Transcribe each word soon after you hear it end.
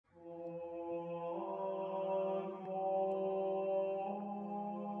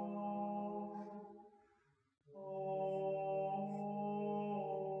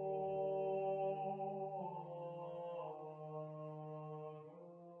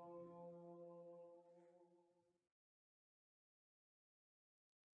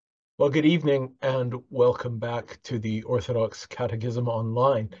Well, good evening and welcome back to the Orthodox Catechism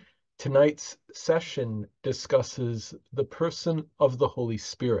Online. Tonight's session discusses the person of the Holy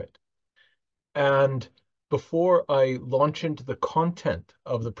Spirit. And before I launch into the content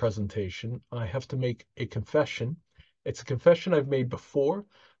of the presentation, I have to make a confession. It's a confession I've made before,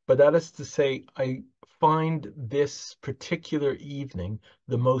 but that is to say, I find this particular evening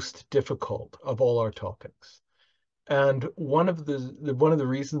the most difficult of all our topics. And one of the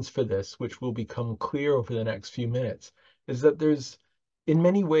reasons for this, which will become clear over the next few minutes, is that there's, in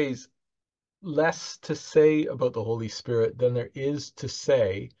many ways, less to say about the Holy Spirit than there is to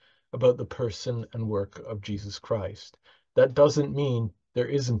say about the person and work of Jesus Christ. That doesn't mean there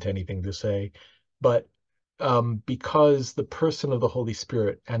isn't anything to say, but because the person of the Holy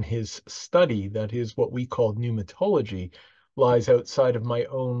Spirit and his study, that is what we call pneumatology, lies outside of my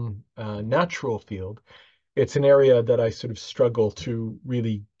own natural field, it's an area that I sort of struggle to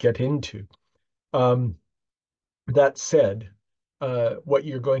really get into. Um, that said, what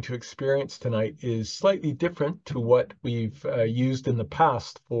you're going to experience tonight is slightly different to what we've used in the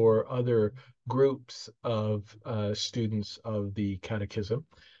past for other groups of students of the Catechism.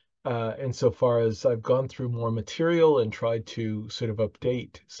 Insofar as I've gone through more material and tried to sort of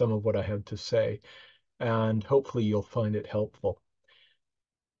update some of what I have to say, and hopefully you'll find it helpful.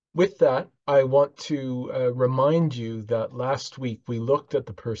 With that, I want to remind you that last week we looked at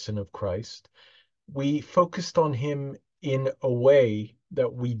the person of Christ. We focused on him in a way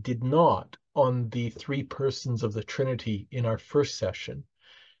that we did not on the three persons of the Trinity in our first session,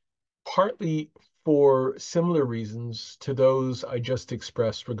 partly for similar reasons to those I just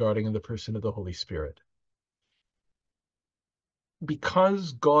expressed regarding the person of the Holy Spirit.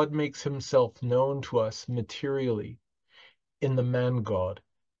 Because God makes himself known to us materially in the man God,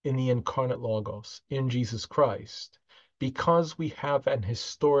 in the incarnate Logos, in Jesus Christ, because we have an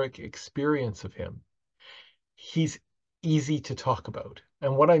historic experience of him, he's easy to talk about.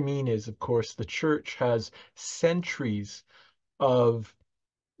 And what I mean is, of course, the church has centuries of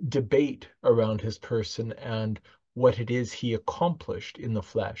debate around his person and what it is he accomplished in the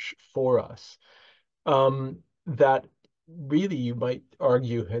flesh for us. That really, you might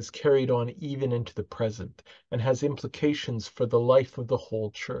argue, has carried on even into the present and has implications for the life of the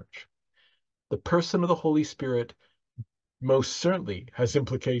whole church. The person of the Holy Spirit most certainly has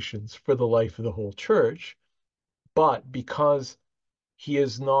implications for the life of the whole church, but because he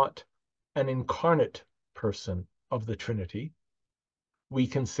is not an incarnate person of the Trinity, we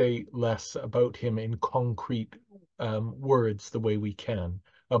can say less about him in concrete words the way we can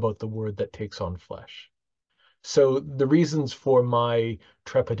about the Word that takes on flesh. So the reasons for my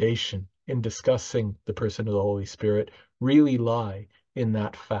trepidation in discussing the person of the Holy Spirit really lie in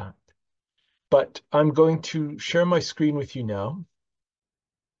that fact. But I'm going to share my screen with you now,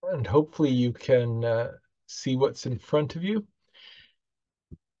 and hopefully you can see what's in front of you.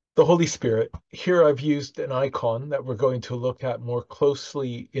 The Holy Spirit. Here I've used an icon that we're going to look at more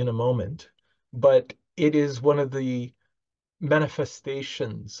closely in a moment, but it is one of the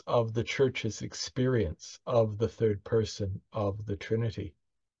manifestations of the church's experience of the third person of the Trinity.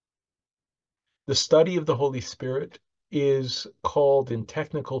 The study of the Holy Spirit is called, in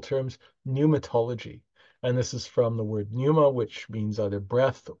technical terms, pneumatology. And this is from the word pneuma, which means either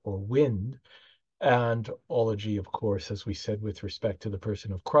breath or wind. And ology, of course, as we said, with respect to the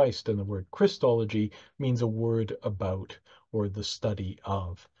person of Christ, and the word Christology means a word about or the study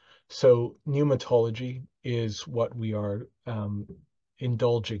of. So pneumatology is what we are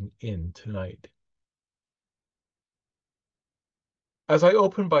indulging in tonight. As I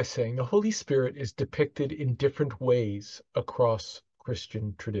open by saying, the Holy Spirit is depicted in different ways across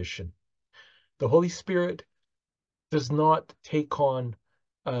Christian tradition. The Holy Spirit does not take on,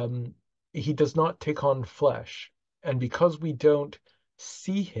 he does not take on flesh. And because we don't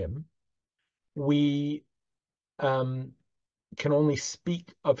see him, we can only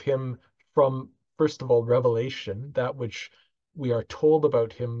speak of him from, first of all, revelation, that which we are told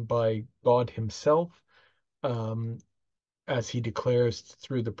about him by God himself, as he declares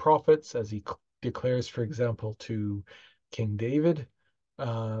through the prophets, as he declares, for example, to King David,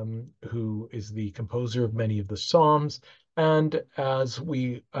 who is the composer of many of the Psalms, and as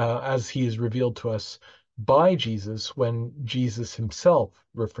he is revealed to us by Jesus when Jesus himself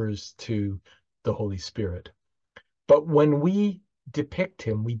refers to the Holy Spirit. But when we depict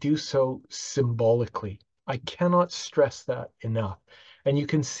him, we do so symbolically. I cannot stress that enough. And you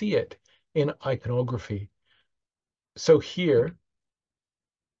can see it in iconography. So here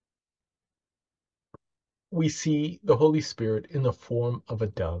we see the Holy Spirit in the form of a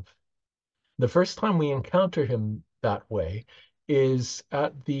dove. The first time we encounter him that way is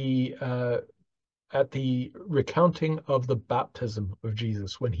at the recounting of the baptism of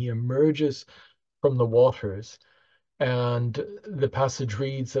Jesus, when he emerges from the waters. And the passage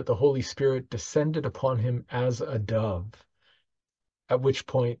reads that the Holy Spirit descended upon him as a dove, at which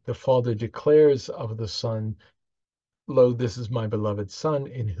point the Father declares of the Son, "Lo, this is my beloved Son,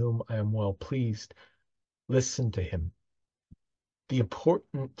 in whom I am well pleased. Listen to him." The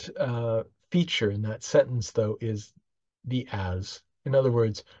important feature in that sentence, though, is the as. In other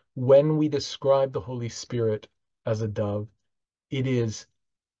words, when we describe the Holy Spirit as a dove, it is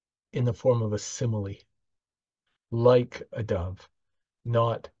in the form of a simile, like a dove,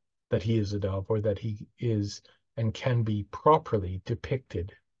 not that he is a dove or that he is and can be properly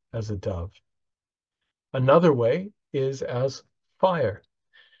depicted as a dove. Another way is as fire.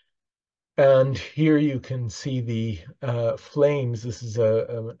 And here you can see the flames. This is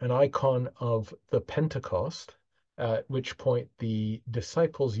an icon of the Pentecost, at which point the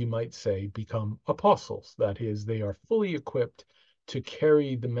disciples, you might say, become apostles. That is, they are fully equipped to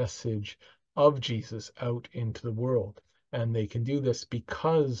carry the message of Jesus out into the world. And they can do this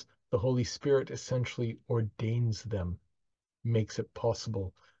because the Holy Spirit essentially ordains them, makes it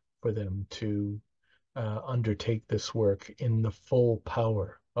possible for them to undertake this work in the full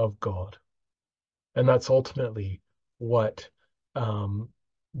power of God. And that's ultimately what the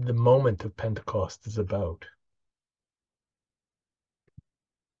moment of Pentecost is about.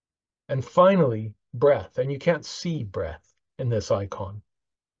 And finally, breath. And you can't see breath in this icon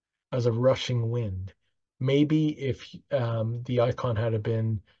as a rushing wind. Maybe if the icon had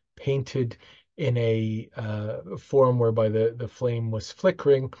been painted in a form whereby the flame was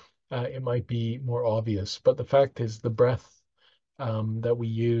flickering, it might be more obvious. But the fact is, the breath that we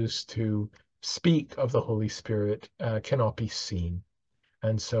use to speak of the Holy Spirit cannot be seen.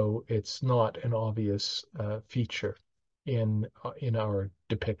 And so it's not an obvious feature in our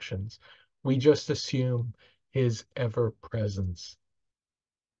depictions. We just assume his ever presence.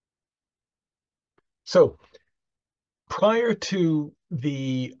 So prior to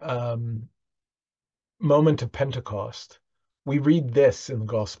the moment of Pentecost, we read this in the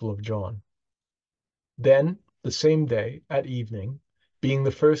Gospel of John. Then, the same day, at evening, being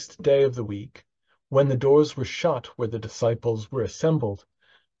the first day of the week, when the doors were shut where the disciples were assembled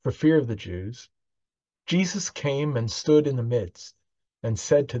for fear of the Jews, Jesus came and stood in the midst and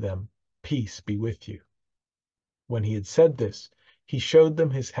said to them, "Peace be with you." When he had said this, he showed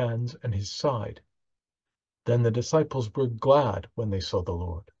them his hands and his side. Then the disciples were glad when they saw the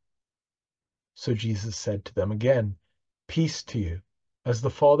Lord. So Jesus said to them again, "Peace to you. As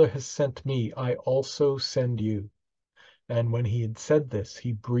the Father has sent me, I also send you." And when he had said this,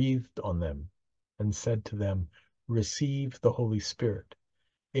 he breathed on them and said to them, "Receive the Holy Spirit.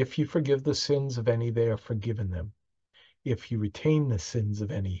 If you forgive the sins of any, they are forgiven them. If you retain the sins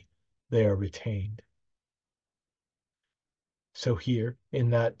of any, they are retained." So here,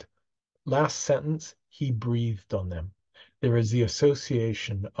 in that last sentence, he breathed on them. There is the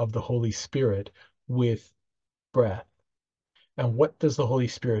association of the Holy Spirit with breath. And what does the Holy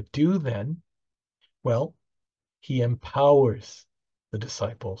Spirit do then? Well, he empowers the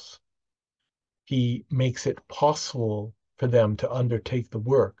disciples. He makes it possible for them to undertake the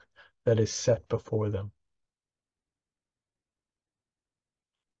work that is set before them.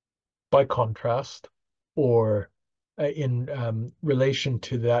 By contrast, or in relation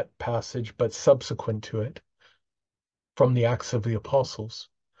to that passage, but subsequent to it, from the Acts of the Apostles,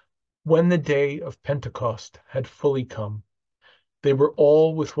 when the day of Pentecost had fully come, they were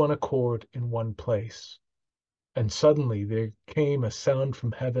all with one accord in one place. And suddenly there came a sound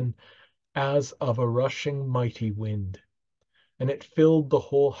from heaven as of a rushing mighty wind, and it filled the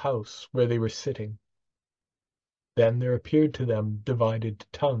whole house where they were sitting. Then there appeared to them divided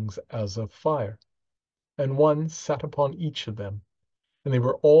tongues as of fire, and one sat upon each of them. And they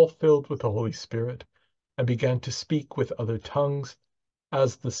were all filled with the Holy Spirit, and began to speak with other tongues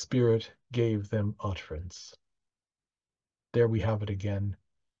as the Spirit gave them utterance. There we have it again,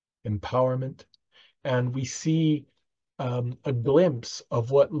 empowerment. And we see a glimpse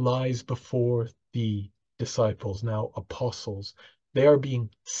of what lies before the disciples, now apostles. They are being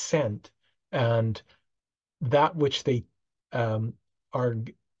sent, and that which they are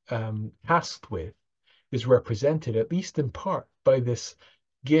tasked with is represented, at least in part, by this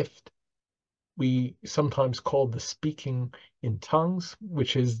gift we sometimes call the speaking in tongues,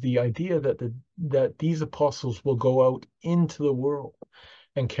 which is the idea that these apostles will go out into the world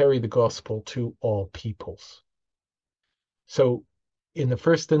and carry the gospel to all peoples. So in the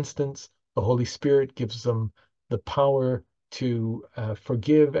first instance, the Holy Spirit gives them the power to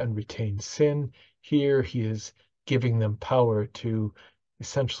forgive and retain sin. Here he is giving them power to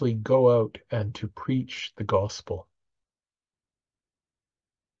essentially go out and to preach the gospel.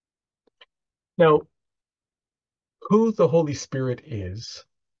 Now, who the Holy Spirit is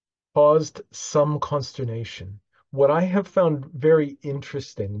caused some consternation. What I have found very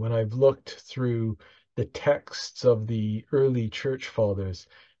interesting when I've looked through the texts of the early church fathers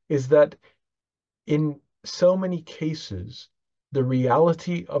is that in so many cases, the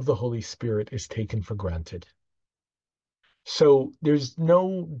reality of the Holy Spirit is taken for granted. So there's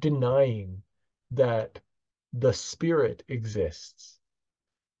no denying that the Spirit exists,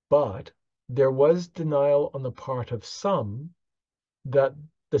 but there was denial on the part of some that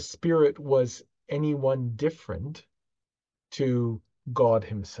the Spirit was anyone different to God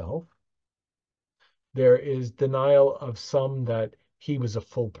himself. There is denial of some that he was a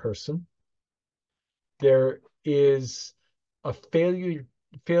full person. There is a failure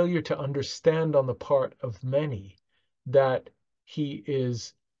to understand on the part of many that he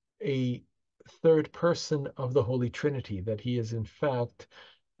is a third person of the Holy Trinity, that he is in fact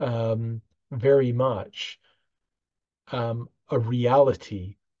very much a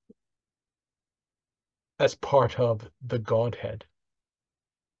reality as part of the Godhead.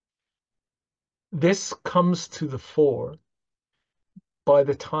 This comes to the fore by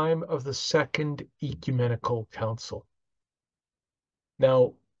the time of the Second Ecumenical Council.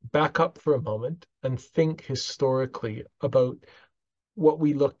 Now, back up for a moment and think historically about what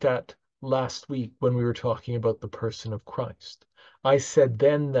we looked at last week when we were talking about the person of Christ. I said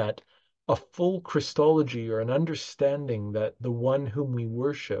then that a full Christology, or an understanding that the one whom we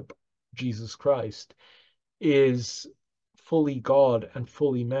worship, Jesus Christ, is fully God and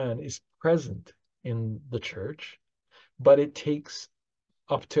fully man, is present in the church, but it takes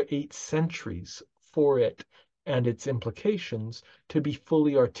up to 8 centuries for it and its implications to be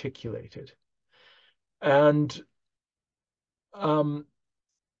fully articulated. And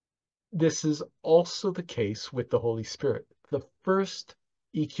this is also the case with the Holy Spirit. The first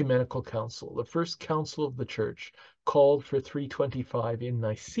ecumenical council, the first council of the church, called for 325 in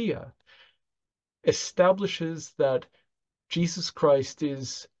Nicaea, establishes that Jesus Christ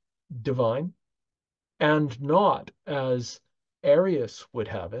is divine, and not as Arius would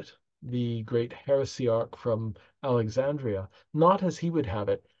have it, the great heresiarch from Alexandria, not as he would have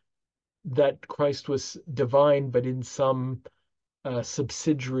it, that Christ was divine, but in some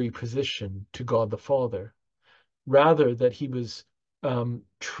subsidiary position to God the Father. Rather, that he was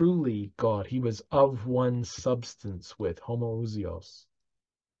truly God. He was of one substance with, homoousios.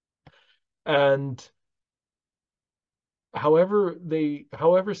 And however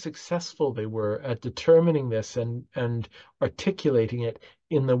successful they were at determining this and articulating it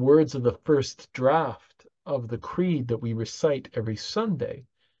in the words of the first draft of the creed that we recite every Sunday,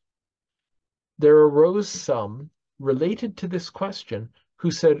 there arose some related to this question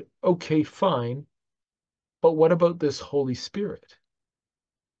who said, okay, fine, but what about this Holy Spirit?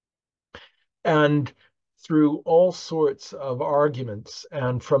 And through all sorts of arguments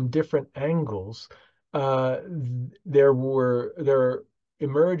and from different angles, there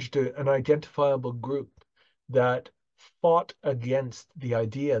emerged an identifiable group that fought against the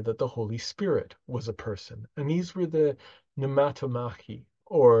idea that the Holy Spirit was a person. And these were the pneumatomachi,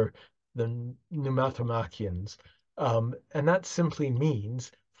 or the pneumatomachians. And that simply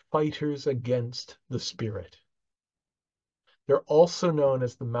means fighters against the Spirit. They're also known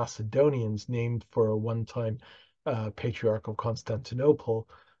as the Macedonians, named for a one-time patriarch of Constantinople.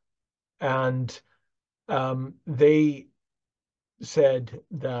 And they said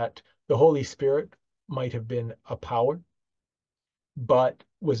that the Holy Spirit might have been a power, but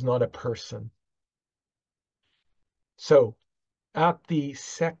was not a person. So at the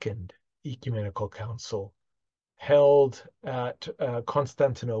Second Ecumenical Council, held at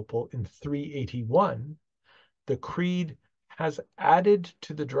Constantinople in 381, the Creed has added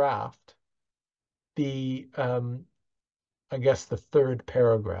to the draft the I guess the third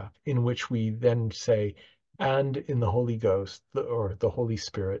paragraph, in which we then say, and in the Holy Ghost, or the Holy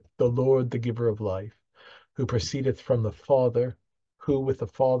Spirit, the Lord, the giver of life, who proceedeth from the Father, who with the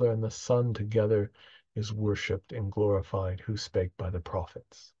Father and the Son together is worshipped and glorified, who spake by the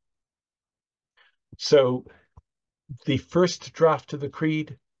prophets. So the first draft of the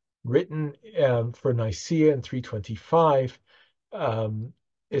Creed, written for Nicaea in 325,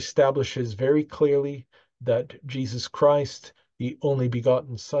 establishes very clearly that Jesus Christ, the only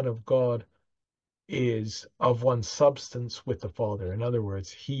begotten Son of God, is of one substance with the Father. In other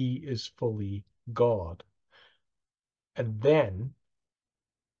words, he is fully God. And then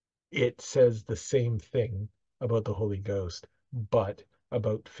it says the same thing about the Holy Ghost, but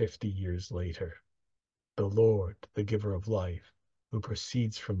about 50 years later. the Lord, the giver of life, who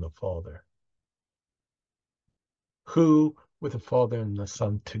proceeds from the Father, who, with the Father and the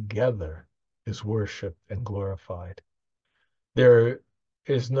Son together, is worshipped and glorified. There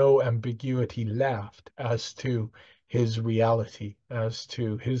is no ambiguity left as to his reality, as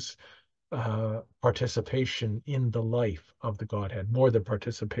to his participation in the life of the Godhead, more than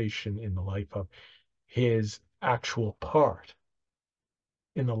participation in the life of his actual part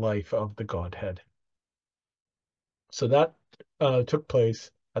in the life of the Godhead. So that took place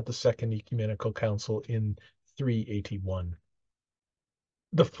at the Second Ecumenical Council in 381.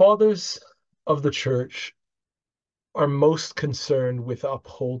 The fathers of the Church are most concerned with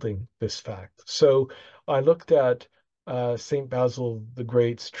upholding this fact. So I looked at St. Basil the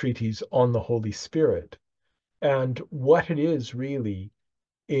Great's treatise on the Holy Spirit, and what it is really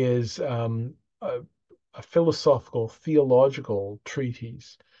is a philosophical, theological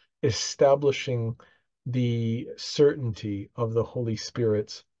treatise establishing the certainty of the Holy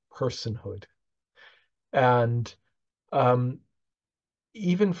Spirit's personhood. And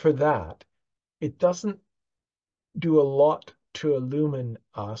even for that, it doesn't do a lot to illumine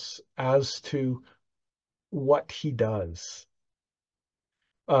us as to what he does.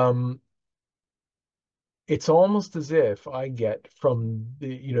 It's almost as if I get from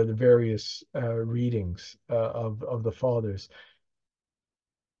the various readings of the fathers,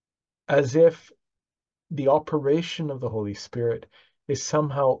 as if the operation of the Holy Spirit is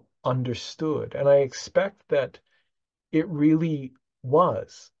somehow understood. And I expect that it really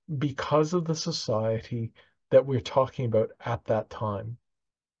was, because of the society that we're talking about at that time.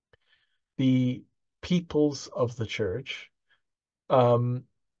 The peoples of the Church are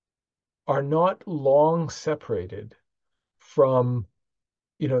not long separated from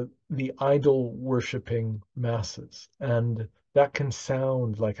the idol worshiping masses. And that can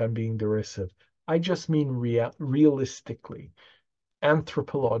sound like I'm being derisive. I just mean realistically,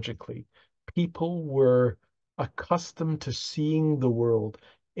 anthropologically. People were accustomed to seeing the world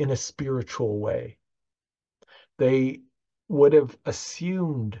in a spiritual way. They would have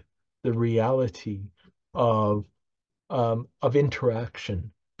assumed the reality of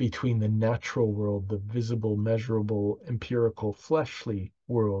interaction between the natural world, the visible, measurable, empirical, fleshly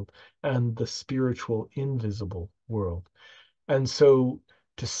world, and the spiritual, invisible world. And so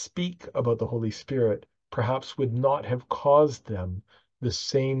to speak about the Holy Spirit perhaps would not have caused them the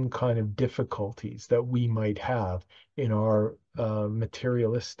same kind of difficulties that we might have in our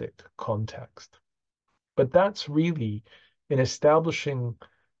materialistic context. But that's really, in establishing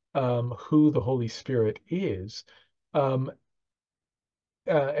who the Holy Spirit is,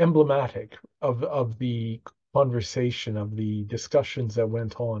 emblematic of the conversation, of the discussions that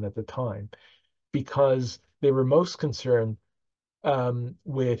went on at the time, because they were most concerned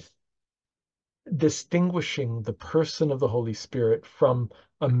with distinguishing the person of the Holy Spirit from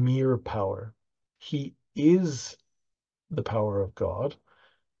a mere power. He is the power of God,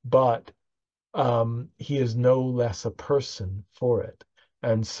 but he is no less a person for it.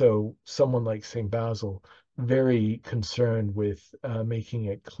 And so someone like St. Basil, very concerned with making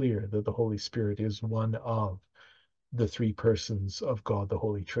it clear that the Holy Spirit is one of the three persons of God, the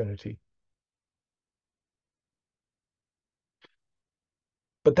Holy Trinity.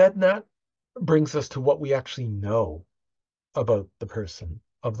 But that brings us to what we actually know about the person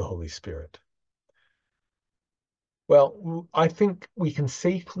of the Holy Spirit. Well, I think we can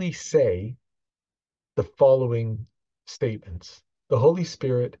safely say the following statements. The Holy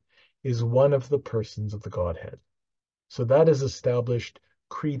Spirit is one of the persons of the Godhead. So that is established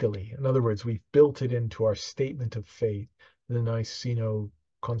creedally. In other words, we've built it into our statement of faith, the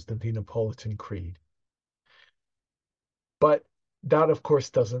Niceno-Constantinopolitan Creed. But that, of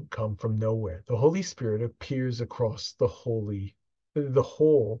course, doesn't come from nowhere. The Holy Spirit appears across the whole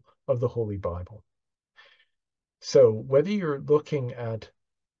of the Holy Bible. So whether you're looking at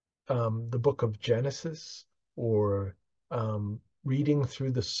the book of Genesis or reading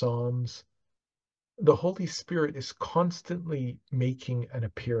through the Psalms, the Holy Spirit is constantly making an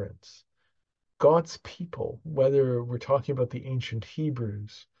appearance. God's people, whether we're talking about the ancient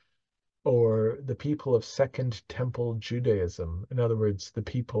Hebrews or the people of Second Temple Judaism, in other words, the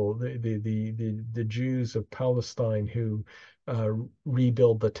people, the Jews of Palestine who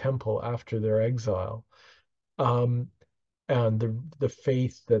rebuild the temple after their exile, and the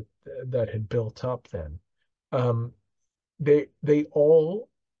faith that had built up then, they all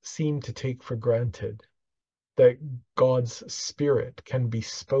seem to take for granted that God's Spirit can be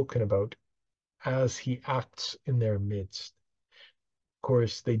spoken about as he acts in their midst. Of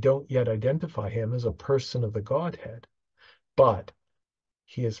course, they don't yet identify him as a person of the Godhead, but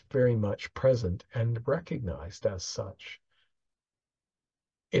he is very much present and recognized as such.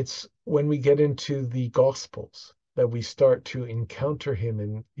 It's when we get into the Gospels that we start to encounter him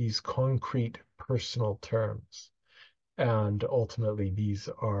in these concrete personal terms. And ultimately, these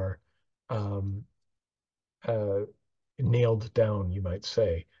are um, uh, nailed down, you might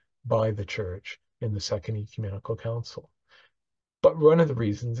say, by the Church in the Second Ecumenical Council. But one of the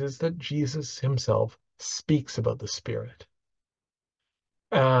reasons is that Jesus himself speaks about the Spirit.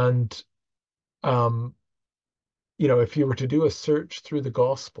 And, um, if you were to do a search through the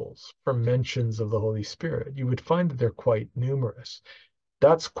Gospels for mentions of the Holy Spirit, you would find that they're quite numerous.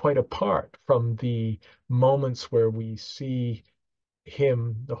 That's quite apart from the moments where we see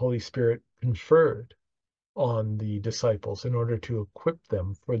him, the Holy Spirit, conferred on the disciples in order to equip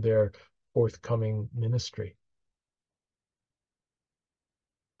them for their forthcoming ministry.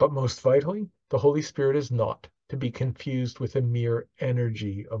 But most vitally, the Holy Spirit is not to be confused with a mere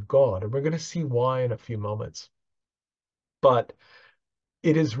energy of God. And we're going to see why in a few moments. But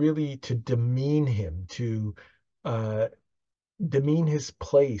it is really to demean him, to demean his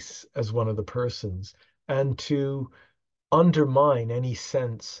place as one of the persons, and to undermine any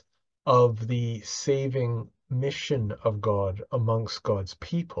sense of the saving mission of God amongst God's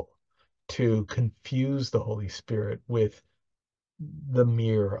people, to confuse the Holy Spirit with the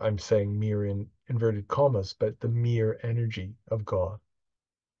mere, I'm saying mere in inverted commas, but the mere energy of God.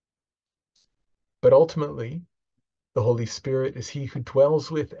 But ultimately, the Holy Spirit is he who dwells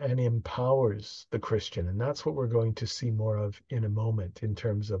with and empowers the Christian. And that's what we're going to see more of in a moment in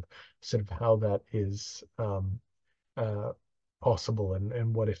terms of sort of how that is possible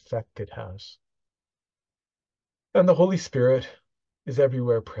and what effect it has. And the Holy Spirit is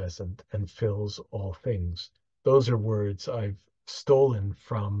everywhere present and fills all things. Those are words I've stolen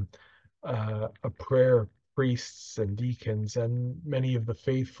from a prayer priests and deacons and many of the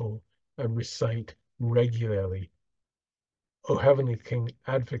faithful recite regularly. O heavenly King,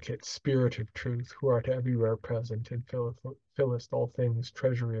 advocate, spirit of truth, who art everywhere present and fillest all things,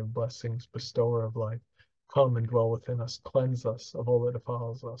 treasury of blessings, bestower of life, come and dwell within us, cleanse us of all that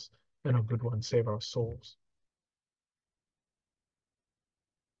defiles us, and, O good one, save our souls.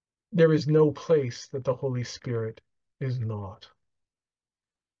 There is no place that the Holy Spirit is not.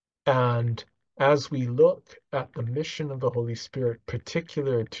 And as we look at the mission of the Holy Spirit,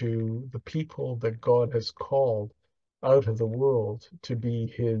 particular to the people that God has called out of the world to be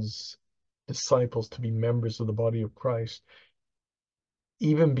his disciples, to be members of the body of Christ,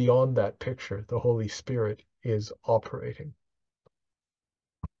 even beyond that picture, the Holy Spirit is operating.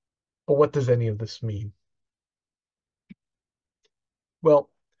 But what does any of this mean?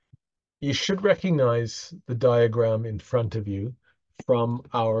 Well, you should recognize the diagram in front of you from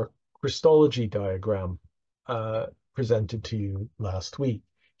our Christology diagram presented to you last week.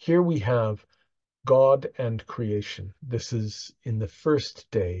 Here we have God and creation. This is in the first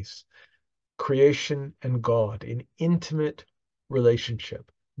days. Creation and God in intimate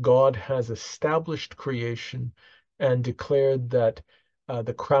relationship. God has established creation and declared that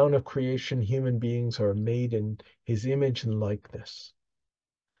the crown of creation, human beings, are made in his image and likeness.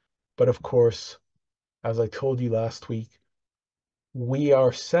 But of course, as I told you last week, we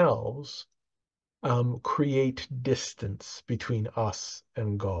ourselves create distance between us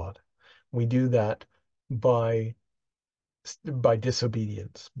and God. We do that by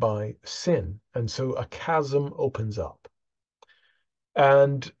disobedience, by sin. And so a chasm opens up.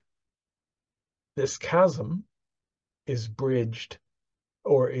 And this chasm is bridged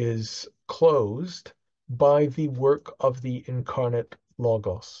or is closed by the work of the incarnate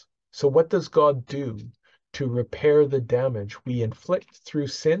Logos. So what does God do to repair the damage we inflict through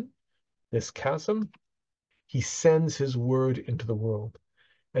sin, this chasm? He sends his word into the world.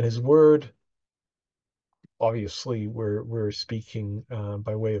 And his word, obviously, we're speaking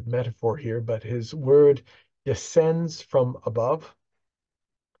by way of metaphor here, but his word descends from above,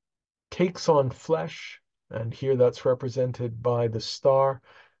 takes on flesh, and here that's represented by the star.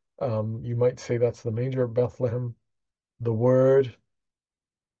 You might say that's the manger of Bethlehem. The word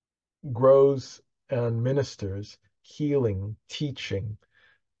grows and ministers, healing, teaching,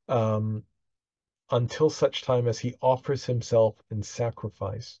 until such time as he offers himself in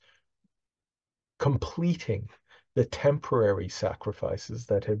sacrifice, completing the temporary sacrifices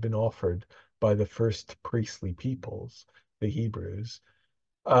that had been offered by the first priestly peoples, the Hebrews,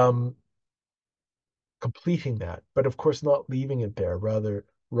 completing that, but of course not leaving it there, rather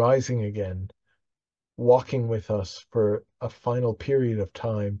rising again, walking with us for a final period of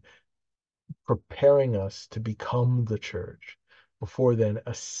time, preparing us to become the church, before then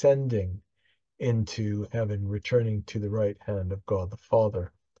ascending into heaven, returning to the right hand of God the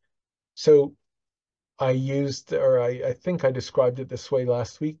Father. So I think I described it this way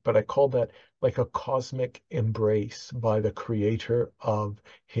last week, but I called that like a cosmic embrace by the creator of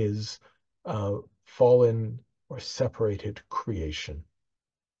his fallen or separated creation.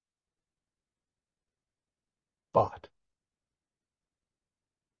 But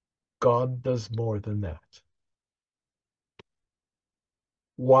God does more than that.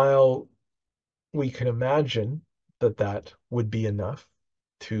 While we can imagine that that would be enough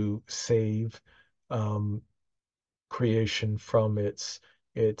to save creation from its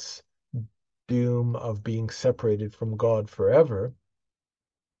doom of being separated from God forever,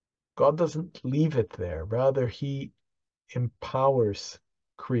 God doesn't leave it there. Rather, he empowers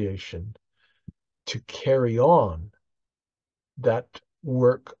creation to carry on that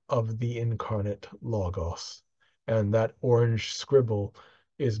work of the incarnate Logos. And that orange scribble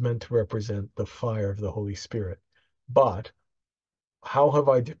is meant to represent the fire of the Holy Spirit. But how have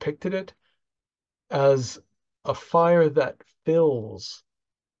I depicted it? As a fire that fills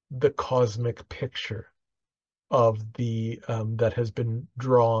the cosmic picture of the that has been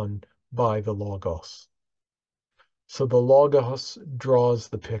drawn by the Logos. So the Logos draws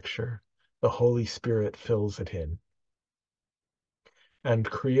the picture, the Holy Spirit fills it in. And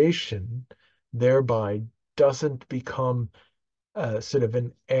creation thereby doesn't become sort of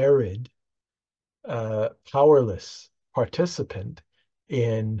an arid, powerless participant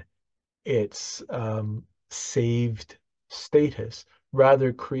in its saved status.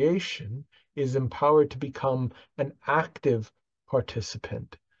 Rather, creation is empowered to become an active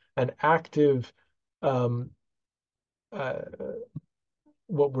participant, an active, um, uh,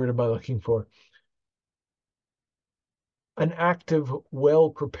 what word am I looking for? An active,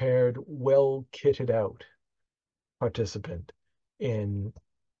 well-prepared, well-kitted out participant in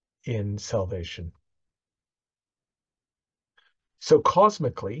salvation. So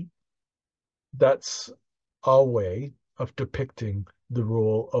cosmically, that's a way of depicting the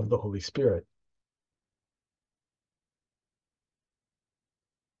role of the Holy Spirit.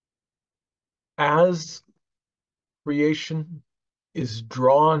 As creation is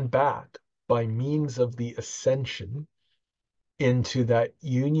drawn back by means of the ascension into that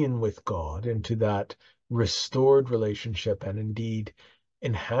union with God, into that restored relationship, and indeed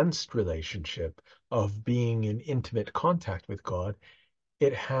enhanced relationship of being in intimate contact with God,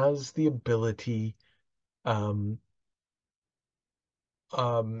 it has the ability um,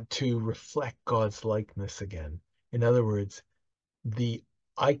 to reflect God's likeness again. In other words, the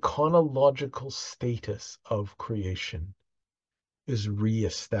iconological status of creation is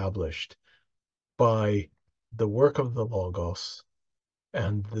reestablished by the work of the Logos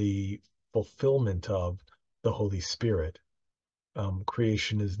and the fulfillment of the Holy Spirit.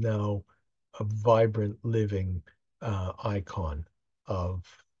 Creation is now a vibrant, living icon of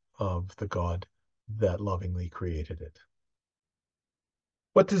the God that lovingly created it.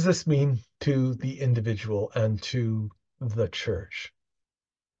 What does this mean to the individual and to the church?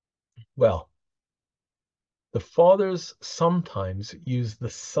 Well, the fathers sometimes use the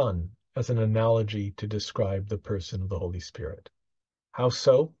Son as an analogy to describe the person of the Holy Spirit. How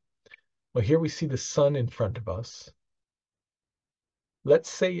so? Well, here we see the Son in front of us. Let's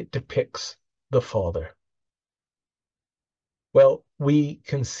say it depicts the Father. Well, we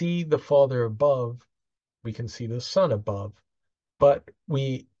can see the Father above, we can see the Son above, but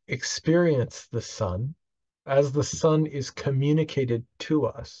we experience the Son as the Son is communicated to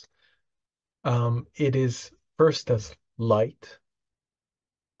us. It is first as light,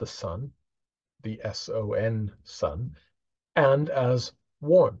 the Son, the S-O-N, Son, and as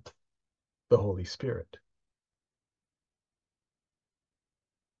warmth, the Holy Spirit.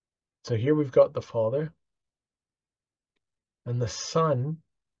 So here we've got the Father, and the Son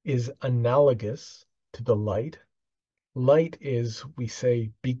is analogous to the light. Light is, we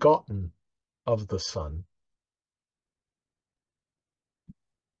say, begotten of the Son.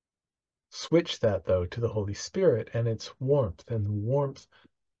 Switch that, though, to the Holy Spirit and its warmth, and the warmth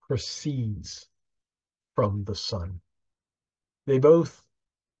proceeds from the Son. They both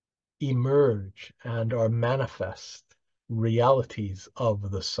emerge and are manifest realities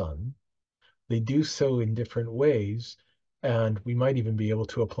of the Son. They do so in different ways, and we might even be able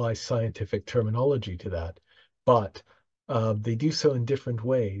to apply scientific terminology to that. But they do so in different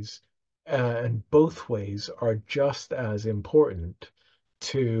ways, and both ways are just as important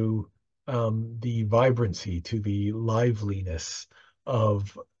to the vibrancy, to the liveliness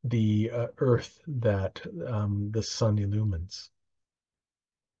of the earth that the Sun illumines.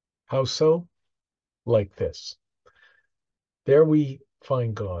 How so? Like this. There we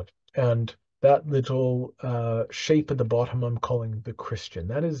find God, and That little shape at the bottom I'm calling the Christian.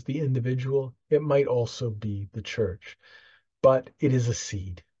 That is the individual. It might also be the church, but it is a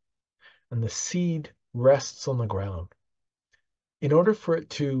seed, and the seed rests on the ground. In order for it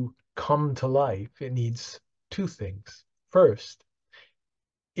to come to life, it needs two things. First,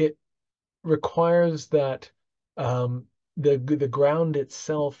 it requires that the ground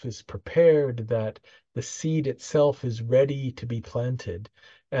itself is prepared, that the seed itself is ready to be planted.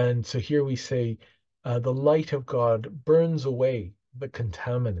 And so here we say, the light of God burns away the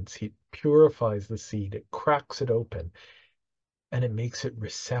contaminants. He purifies the seed, it cracks it open, and it makes it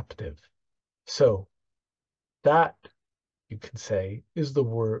receptive. So that, you can say, is the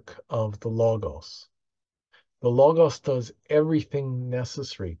work of the Logos. The Logos does everything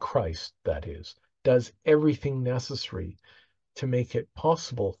necessary, Christ, that is, does everything necessary to make it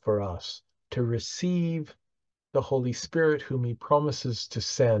possible for us to receive the Holy Spirit, whom he promises to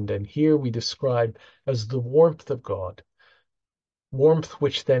send. And here we describe as the warmth of God, warmth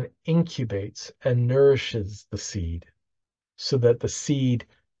which then incubates and nourishes the seed, so that the seed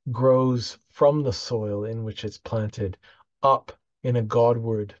grows from the soil in which it's planted up in a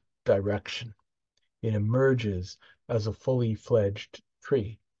Godward direction. It emerges as a fully fledged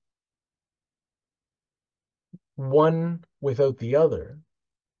tree. One without the other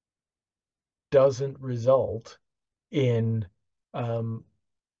doesn't result in a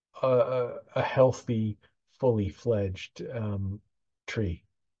healthy, fully fledged tree,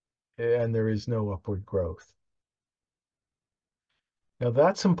 and there is no upward growth. Now,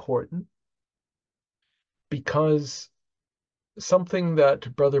 that's important because something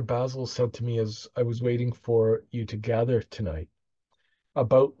that Brother Basil said to me as I was waiting for you to gather tonight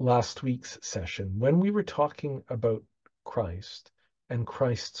about last week's session, when we were talking about Christ and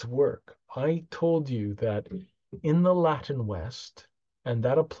Christ's work, I told you that in the Latin West, and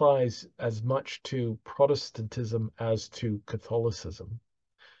that applies as much to Protestantism as to Catholicism,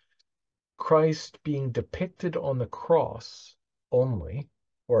 Christ being depicted on the cross only,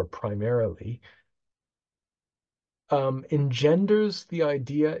 or primarily, engenders the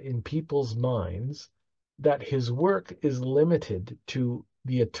idea in people's minds that his work is limited to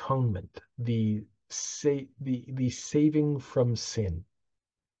the atonement, the saving from sin,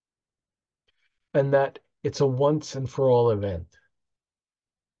 and that it's a once and for all event.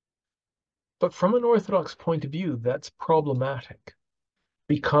 But from an Orthodox point of view, that's problematic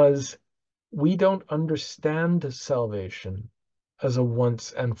because we don't understand salvation as a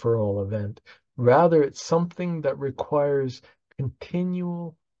once and for all event. Rather, it's something that requires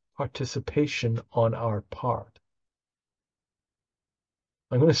continual participation on our part.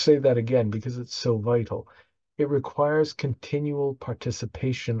 I'm going to say that again because it's so vital. It requires continual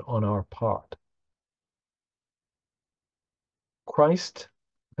participation on our part. Christ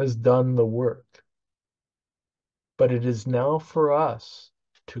has done the work, but it is now for us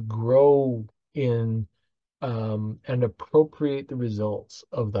to grow in and appropriate the results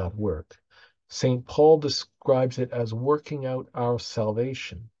of that work. St. Paul describes it as working out our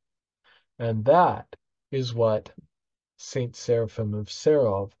salvation. And that is what St. Seraphim of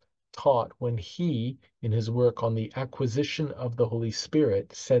Sarov taught when he, in his work on the acquisition of the Holy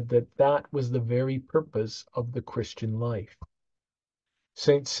Spirit, said that that was the very purpose of the Christian life.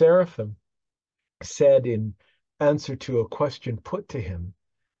 St. Seraphim said in answer to a question put to him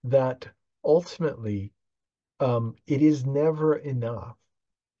that ultimately it is never enough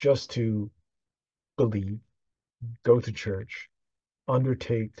just to believe, go to church,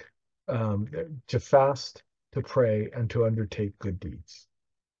 undertake, to fast, to pray, and to undertake good deeds.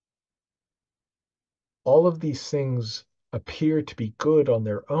 All of these things appear to be good on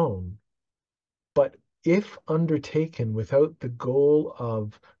their own, but if undertaken without the goal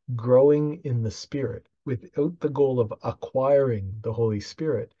of growing in the Spirit, without the goal of acquiring the Holy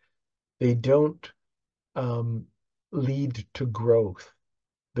Spirit, they don't lead to growth,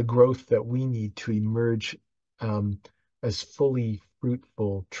 the growth that we need to emerge as fully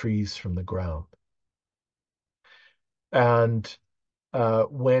fruitful trees from the ground. And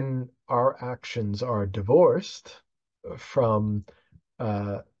when our actions are divorced from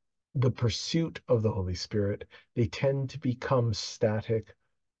the pursuit of the Holy Spirit, they tend to become static,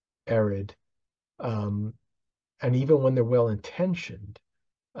 arid, and even when they're well-intentioned,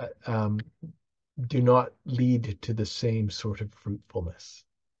 do not lead to the same sort of fruitfulness.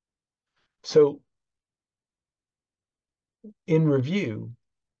 So, in review,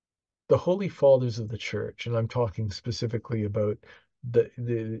 the Holy Fathers of the Church, and I'm talking specifically about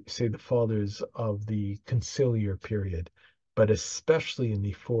the fathers of the conciliar period, but especially in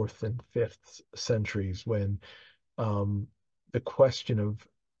the 4th and 5th centuries when the question of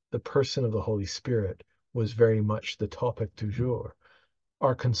the person of the Holy Spirit was very much the topic du jour,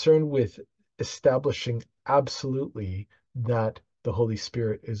 are concerned with establishing absolutely that the Holy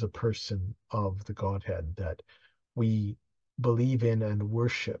Spirit is a person of the Godhead, that we believe in and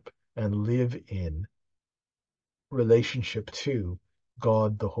worship and live in relationship to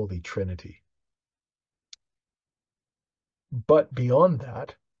God, the Holy Trinity. But beyond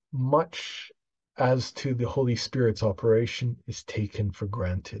that, much as to the Holy Spirit's operation is taken for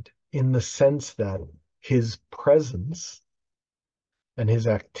granted, in the sense that his presence and his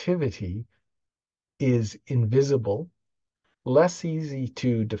activity is invisible, less easy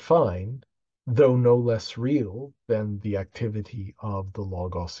to define, though no less real than the activity of the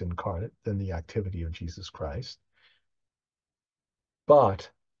Logos incarnate, than the activity of Jesus Christ, but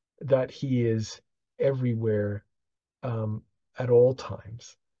that he is everywhere at all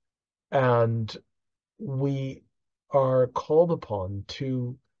times. And we are called upon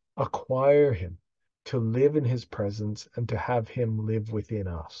to acquire him, to live in his presence, and to have him live within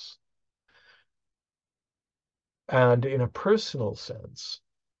us. And in a personal sense,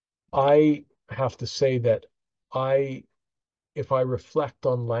 I have to say that if I reflect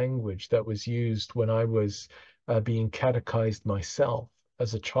on language that was used when I was being catechized myself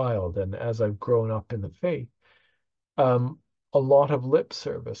as a child and as I've grown up in the faith, um, a lot of lip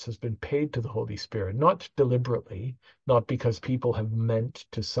service has been paid to the Holy Spirit, not deliberately, not because people have meant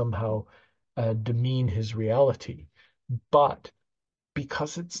to somehow demean his reality, but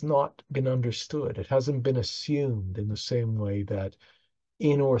because it's not been understood. It hasn't been assumed in the same way that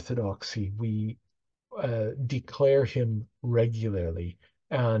in Orthodoxy we declare him regularly.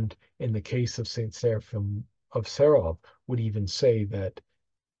 And in the case of St Seraphim of Sarov, would even say that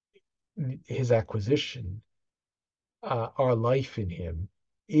his acquisition, our life in him,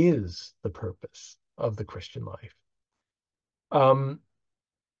 is the purpose of the Christian life.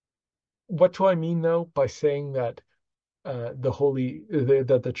 What do I mean, though, by saying that that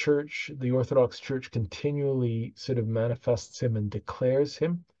the Church, the Orthodox Church, continually sort of manifests him and declares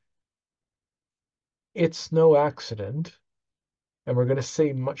him? It's no accident, and we're going to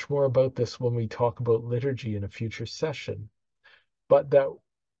say much more about this when we talk about liturgy in a future session, but that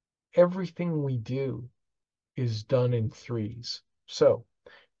everything we do is done in threes. So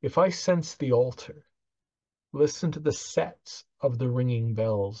if I sense the altar, listen to the sets of the ringing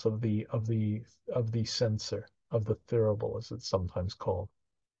bells of the censer, of the thurible, as it's sometimes called.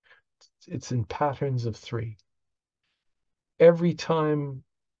 It's in patterns of three. Every time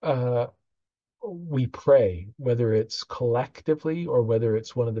we pray, whether it's collectively or whether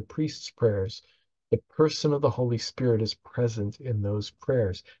it's one of the priest's prayers, the person of the Holy Spirit is present in those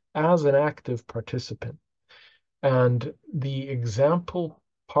prayers as an active participant. And the example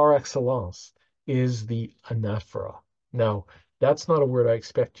par excellence is the anaphora. Now, that's not a word I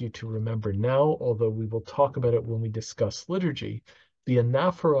expect you to remember now, although we will talk about it when we discuss liturgy. The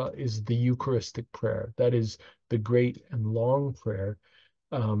anaphora is the Eucharistic prayer. That is the great and long prayer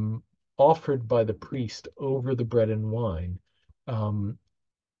offered by the priest over the bread and wine,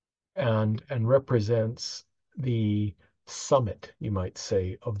 and represents the summit, you might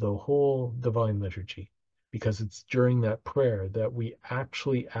say, of the whole divine liturgy, because it's during that prayer that we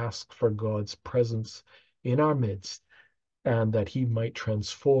actually ask for God's presence in our midst, and that he might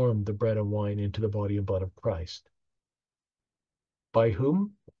transform the bread and wine into the body and blood of Christ. By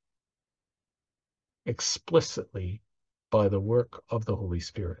whom? Explicitly by the work of the Holy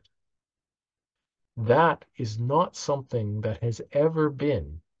Spirit. That is not something that has ever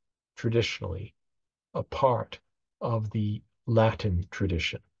been traditionally a part of the Latin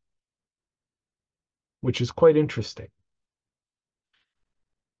tradition, which is quite interesting.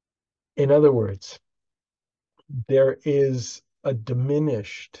 In other words, there is a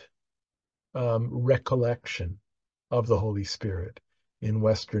diminished recollection of the Holy Spirit in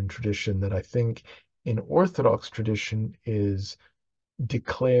Western tradition that I think in Orthodox tradition is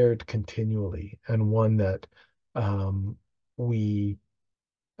declared continually, and one that we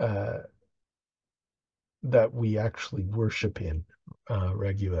actually worship in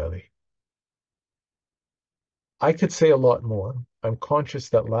regularly. I could say a lot more. I'm conscious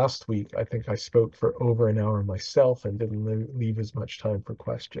that last week I think I spoke for over an hour myself and didn't leave as much time for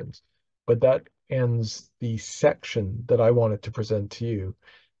questions. But that ends the section that I wanted to present to you.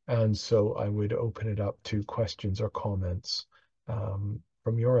 And so I would open it up to questions or comments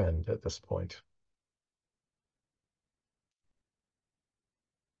from your end at this point.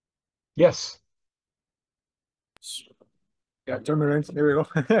 Yes. Yeah, turn around. There we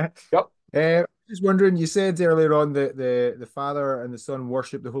go. Yep. Just wondering, you said earlier on that the Father and the Son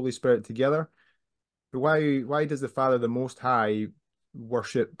worship the Holy Spirit together. But why does the Father, the Most High,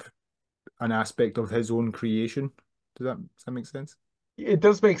 worship an aspect of his own creation. Does that make sense? It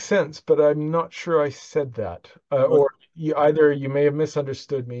does make sense, but I'm not sure I said that. Well, Or either you may have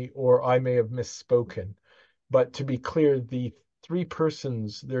misunderstood me or I may have misspoken. But to be clear, the three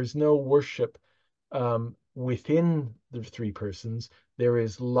persons, there's no worship within the three persons. There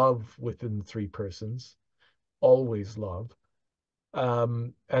is love within the three persons, always love,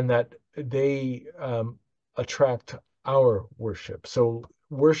 and that they attract our worship. So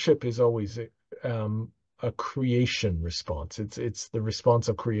worship is always a creation response. It's the response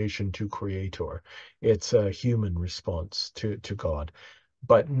of creation to creator. It's a human response to God.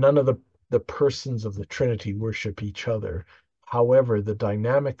 But none of the persons of the Trinity worship each other. However, the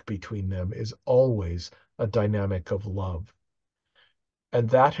dynamic between them is always a dynamic of love. And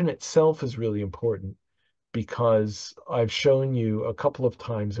that in itself is really important because I've shown you a couple of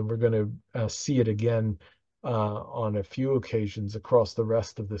times, and we're going to see it again on a few occasions across the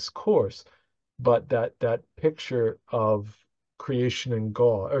rest of this course. But that picture of creation and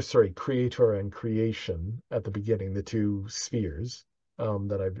God, or sorry, creator and creation at the beginning, the two spheres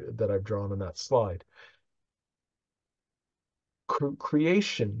that I've drawn on that slide.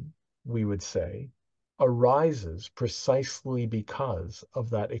 Creation, we would say, arises precisely because of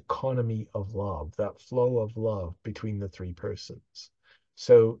that economy of love, that flow of love between the three persons.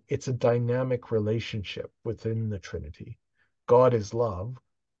 So it's a dynamic relationship within the Trinity. God is love.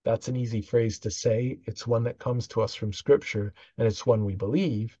 That's an easy phrase to say. It's one that comes to us from Scripture, and it's one we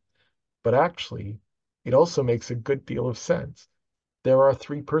believe. But actually, it also makes a good deal of sense. There are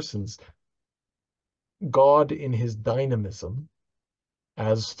three persons. God, in his dynamism,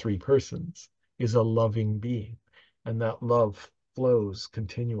 as three persons, is a loving being, and that love flows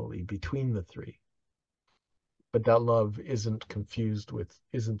continually between the three. But that love isn't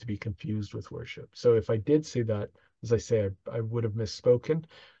to be confused with worship. So if I did say that, as I say, I would have misspoken,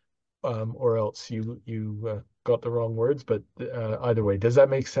 or else you got the wrong words. But either way, does that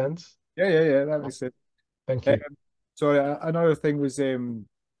make sense? yeah, that makes sense. Thank Um, you. so another thing was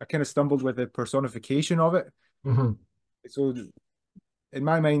I kind of stumbled with the personification of it. Hmm. So in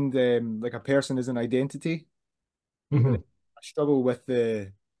my mind, like a person is an identity, but Hmm. I struggle with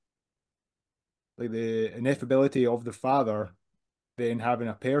the ineffability of the Father then having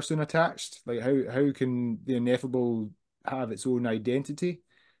a person attached. Like how can the ineffable have its own identity?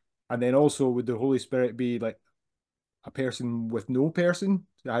 And then also would the Holy Spirit be like a person with no person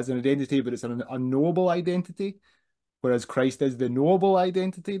that has an identity, but it's an unknowable identity, whereas Christ is the knowable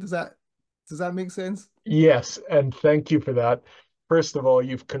identity. Does that make sense? Yes, and thank you for that. First of all,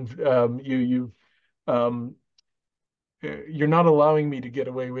 you've um, you're not allowing me to get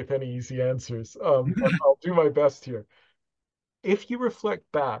away with any easy answers, but I'll do my best here. If you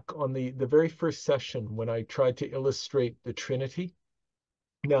reflect back on the very first session when I tried to illustrate the Trinity,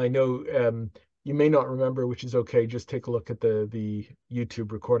 now I know you may not remember, which is okay. Just take a look at the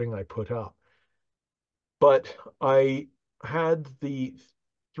YouTube recording I put up. But I had the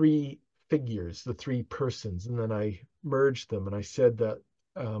three figures, the three persons, and then I merged them, and I said that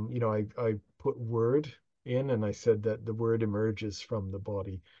I put word in, and I said that the word emerges from the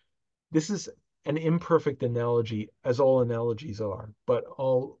body. This is an imperfect analogy, as all analogies are, but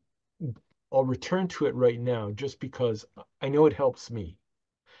I'll return to it right now just because I know it helps me,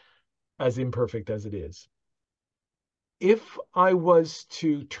 as imperfect as it is. If I was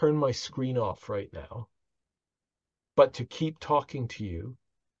to turn my screen off right now, but to keep talking to you,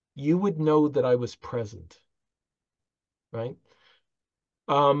 you would know that I was present, right?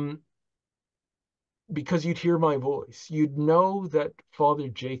 Um, because you'd hear my voice. You'd know that Father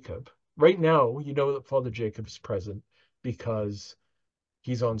Jacob, right now, you know that Father Jacob is present because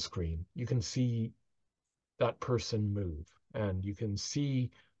he's on screen. You can see that person move and you can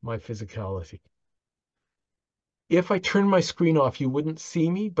see my physicality. If I turned my screen off, you wouldn't see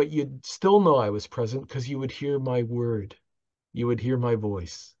me, but you'd still know I was present because you would hear my word. You would hear my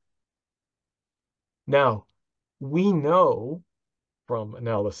voice. Now, we know from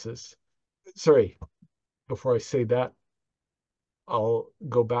analysis, sorry, before I say that, I'll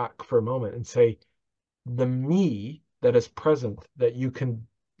go back for a moment and say the me that is present that you can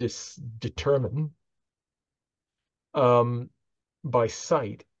determine um, by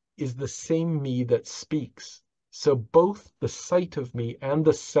sight is the same me that speaks. So both the sight of me and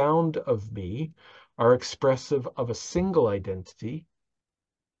the sound of me are expressive of a single identity,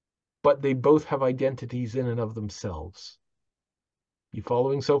 but they both have identities in and of themselves. You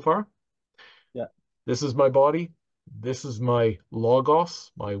following so far? Yeah. This is my body. This is my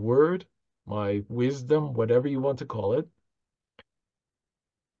logos, my word, my wisdom, whatever you want to call it.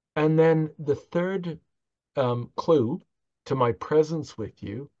 And then the third clue to my presence with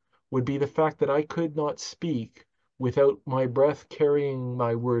you would be the fact that I could not speak without my breath carrying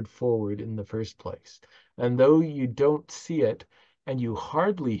my word forward in the first place. And though you don't see it and you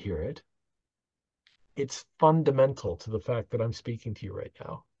hardly hear it, it's fundamental to the fact that I'm speaking to you right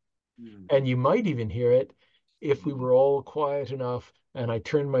now. And you might even hear it if we were all quiet enough and I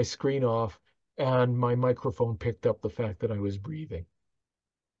turned my screen off and my microphone picked up the fact that I was breathing.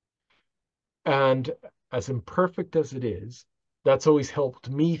 And as imperfect as it is, that's always helped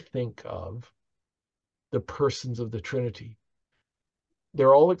me think of the persons of the Trinity.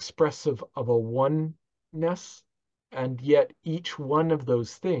 They're all expressive of a oneness, and yet each one of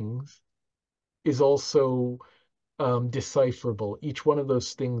those things is also decipherable. Each one of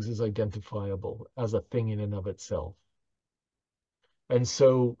those things is identifiable as a thing in and of itself. And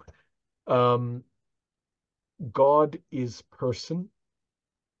so God is person,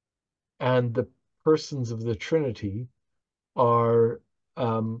 and the persons of the Trinity are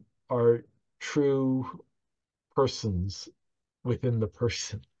are true persons within the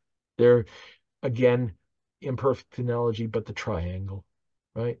person. They're, again, imperfect analogy, but the triangle,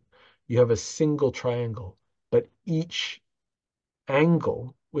 right? You have a single triangle, but each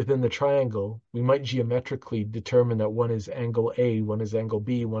angle within the triangle, we might geometrically determine that one is angle A, one is angle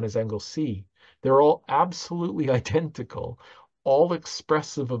B, one is angle C. They're all absolutely identical, all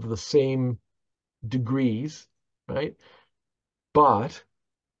expressive of the same degrees, right? But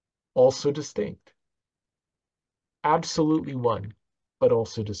also distinct. Absolutely one, but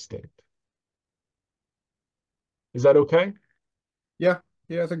also distinct. Is that okay? Yeah,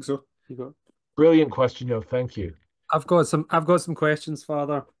 yeah, I think so. You got. Brilliant question, no, thank you. I've got some questions,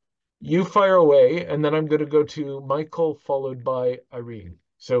 Father. You fire away, and then I'm going to go to Michael, followed by Irene.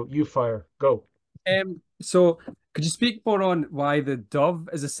 So you fire, go. So could you speak more on why the dove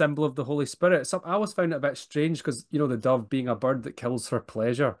is a symbol of the Holy Spirit? So I always found it a bit strange because the dove being a bird that kills for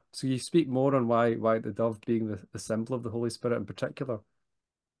pleasure. So you speak more on why the dove being the symbol of the Holy Spirit in particular.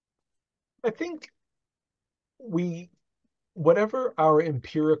 I think whatever our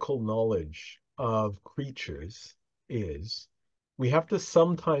empirical knowledge of creatures is, we have to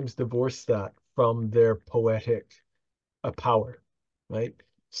sometimes divorce that from their poetic power, right?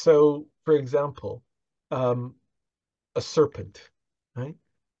 So, for example, a serpent, right?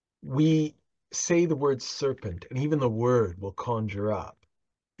 We say the word serpent, and even the word will conjure up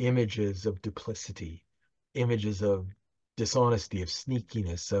images of duplicity, images of dishonesty, of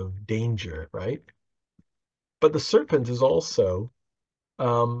sneakiness, of danger, right? But the serpent is also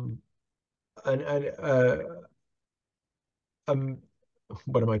um, an um,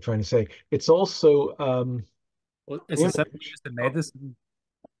 what am I trying to say? It's also Well, an it's a symbol image. used in medicine.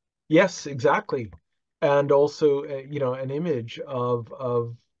 Yes, exactly, and also an image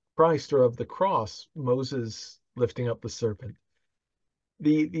of Christ or of the cross, Moses lifting up the serpent.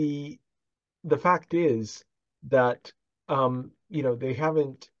 The the the fact is that they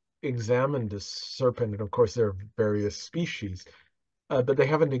haven't examined a serpent, and of course there are various species, but they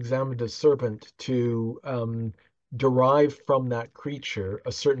haven't examined a serpent to derive from that creature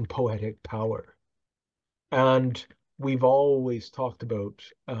a certain poetic power. And we've always talked about,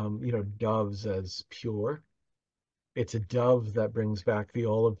 doves as pure. It's a dove that brings back the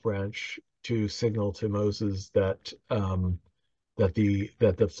olive branch to signal to Moses that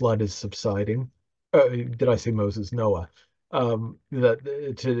the flood is subsiding. Did I say Moses? Noah.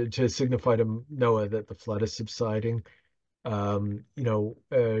 That to signify to Noah that the flood is subsiding. Um, you know,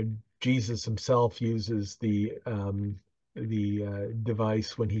 uh, Jesus himself uses the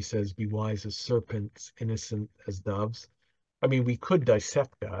device when he says, "Be wise as serpents, innocent as doves." I mean, we could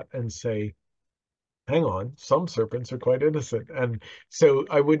dissect that and say, "Hang on, some serpents are quite innocent," and so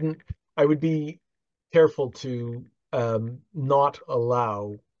I would be careful to not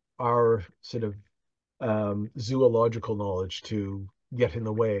allow our sort of zoological knowledge to get in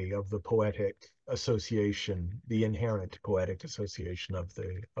the way of the poetic association, the inherent poetic association of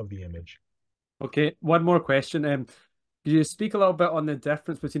the image. Okay, one more question. Could you speak a little bit on the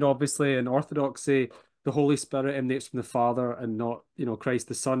difference between, obviously, in Orthodoxy, the Holy Spirit emanates from the Father and not, Christ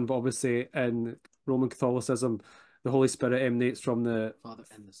the Son, but obviously in Roman Catholicism, the Holy Spirit emanates from the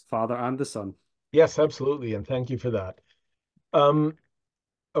Father and the Son. Yes, absolutely, and thank you for that. Um,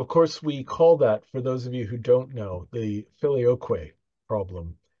 of course, we call that, for those of you who don't know, the filioque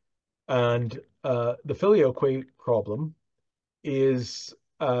problem. And the filioque problem is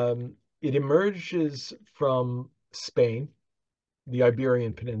it emerges from Spain, the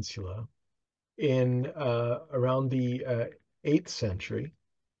Iberian Peninsula, in around the 8th century,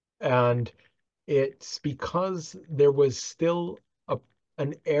 and it's because there was still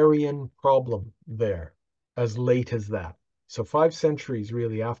an Arian problem there as late as that. So 5 centuries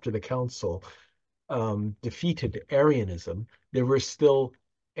really after the council defeated Arianism, there were still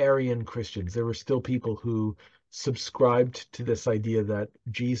Arian Christians. There were still people who subscribed to this idea that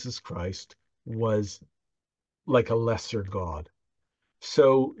Jesus Christ was like a lesser God.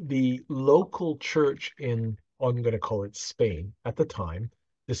 So the local church in, I'm going to call it Spain at the time,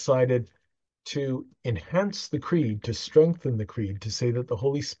 decided to enhance the creed, to strengthen the creed, to say that the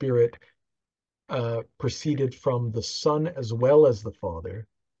Holy Spirit proceeded from the Son as well as the Father,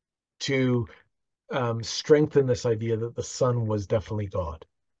 to strengthen this idea that the Son was definitely God.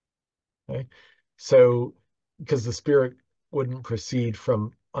 Okay? So, because the Spirit wouldn't proceed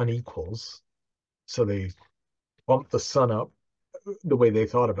from unequals, so they bumped the Son up the way they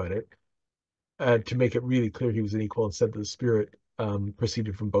thought about it, to make it really clear he was an equal, and said that the Spirit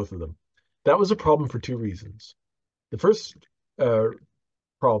proceeded from both of them. That was a problem for 2 reasons. The first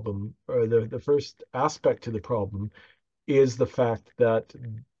problem, or the first aspect to the problem, is the fact that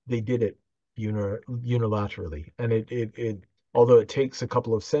they did it unilaterally, and it although it takes a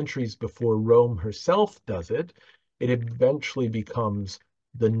couple of centuries before Rome herself does it, it eventually becomes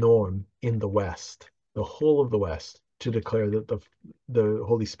the norm in the West, the whole of the West, to declare that the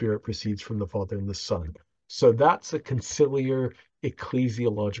Holy Spirit proceeds from the Father and the Son. So that's a conciliar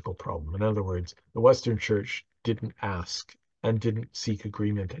ecclesiological problem. In other words, the Western Church didn't ask and didn't seek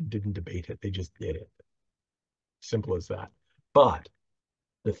agreement and didn't debate it. They just did it. Simple as that. But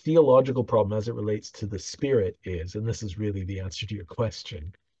the theological problem as it relates to the Spirit is, and this is really the answer to your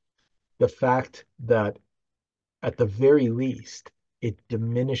question, the fact that at the very least, it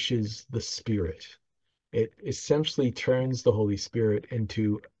diminishes the Spirit. It essentially turns the Holy Spirit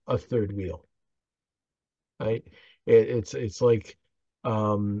into a third wheel, right? It's like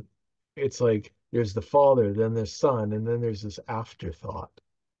there's the Father, then there's Son, and then there's this afterthought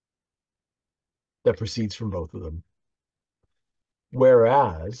that proceeds from both of them.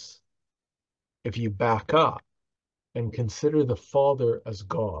 Whereas, if you back up and consider the Father as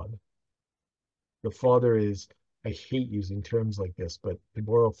God, the Father is, I hate using terms like this, but to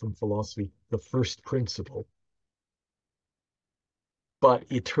borrow from philosophy, the first principle, but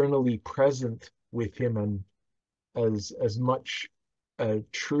eternally present with him, and as much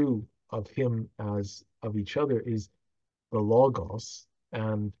true of him as of each other is the Logos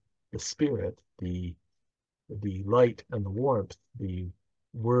and the Spirit, the light and the warmth, the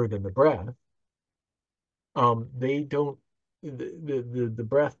word and the breath. They don't, the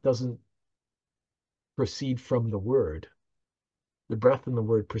breath doesn't proceed from the word. The breath and the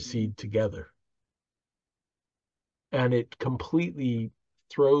word proceed together. And it completely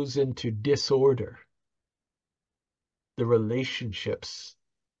throws into disorder the relationships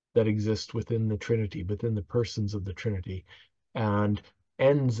that exist within the Trinity, within the persons of the Trinity, and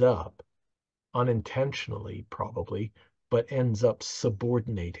ends up, unintentionally probably, but ends up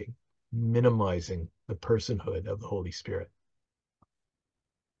subordinating, minimizing the personhood of the Holy Spirit.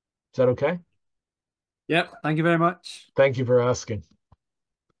 Is that okay? Yep, thank you very much. Thank you for asking.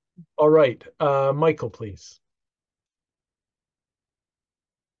 All right, Michael, please.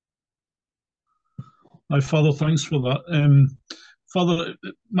 Hi, Father, thanks for that. Father,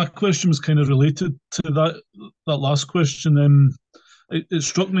 my question was kind of related to that last question. It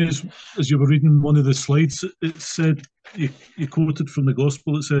struck me as you were reading one of the slides, it said, you quoted from the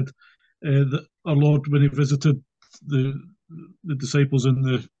Gospel, it said that our Lord, when he visited the disciples in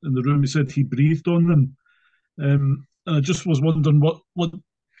the room, he said he breathed on them. And I just was wondering, what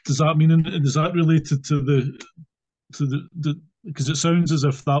does that mean? And is that related to the because it sounds as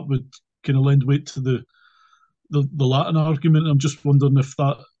if that would kind of lend weight to the Latin argument. I'm just wondering if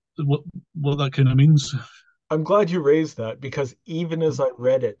that, what that kind of means. I'm glad you raised that, because even as I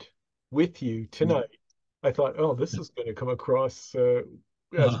read it with you tonight, I thought, oh, this is going to come across as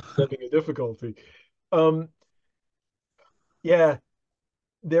presenting a difficulty. Yeah,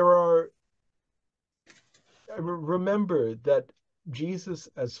 remember that Jesus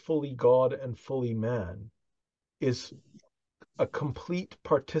as fully God and fully man is a complete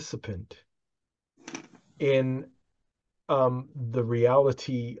participant in the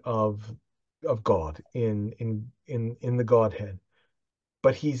reality of God in the Godhead,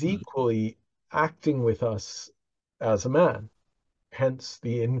 but he's equally acting with us as a man, hence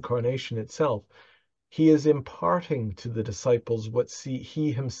the incarnation itself. He is imparting to the disciples what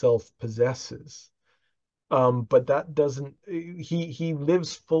he himself possesses. But that doesn't, he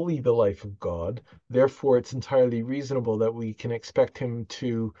lives fully the life of God. Therefore, it's entirely reasonable that we can expect him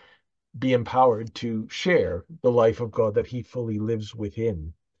to be empowered to share the life of God that he fully lives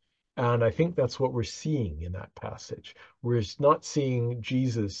within. And I think that's what we're seeing in that passage. We're not seeing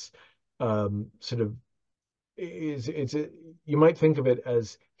Jesus sort of you might think of it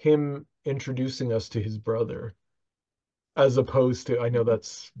as him introducing us to his brother, as opposed to, I know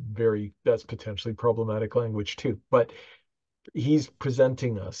that's potentially problematic language too, but he's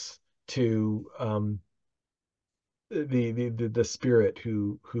presenting us to the Spirit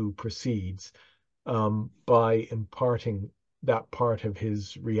who proceeds by imparting that part of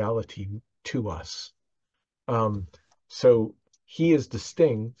his reality to us. So he is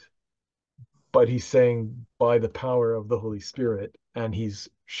distinct, but he's saying by the power of the Holy Spirit, and he's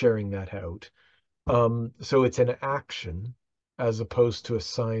sharing that out. So it's an action as opposed to a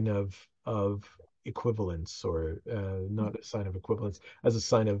sign of equivalence, or not a sign of equivalence, as a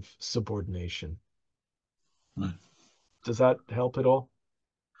sign of subordination. Right. Does that help at all?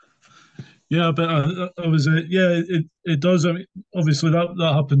 Yeah, but I was it does. I mean, obviously that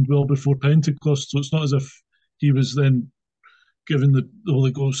happened well before Pentecost, so it's not as if he was then giving the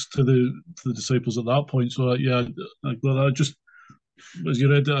Holy Ghost to the disciples at that point. So I just, as you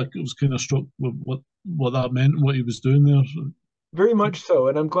read it, I was kind of struck with what that meant, what he was doing there. So, Very much so,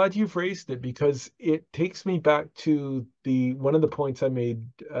 and I'm glad you've raised it, because it takes me back to one of the points I made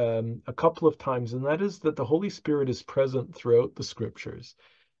a couple of times, and that is that the Holy Spirit is present throughout the Scriptures.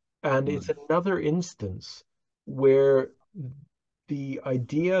 And it's another instance where the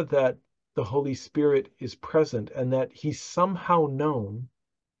idea that the Holy Spirit is present and that he's somehow known,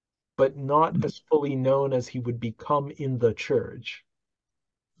 but not as fully known as he would become in the church,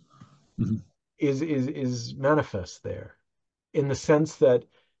 mm-hmm. is manifest there, in the sense that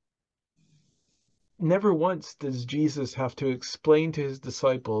never once does Jesus have to explain to his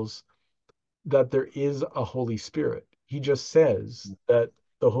disciples that there is a Holy Spirit. He just says that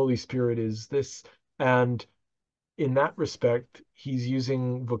the Holy Spirit is this, and in that respect, he's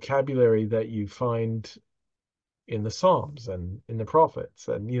using vocabulary that you find in the Psalms and in the prophets.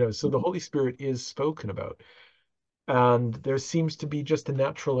 And, so the Holy Spirit is spoken about. And there seems to be just a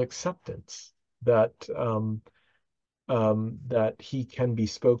natural acceptance that that he can be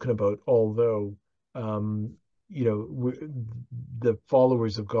spoken about, although the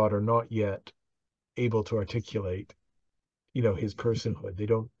followers of God are not yet able to articulate, his personhood.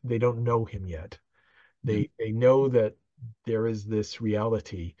 They don't know him yet. They know that there is this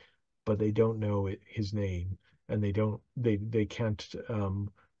reality, but they don't know his name, and they can't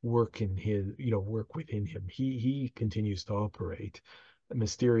work in work within him. He continues to operate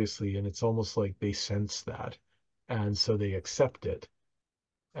mysteriously, and it's almost like they sense that, and so they accept it,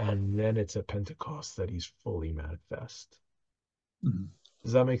 and then it's at Pentecost that he's fully manifest. Mm-hmm.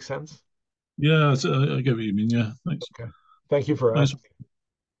 Does that make sense? Yeah, I get what you mean. Yeah, thanks. Okay, thank you for Thanks.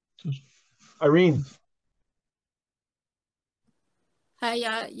 asking. Irene.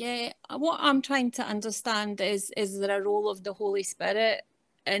 Yeah. What I'm trying to understand is there a role of the Holy Spirit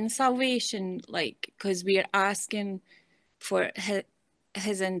in salvation? Like, because we're asking for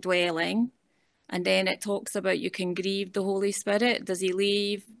his indwelling, and then it talks about you can grieve the Holy Spirit. Does he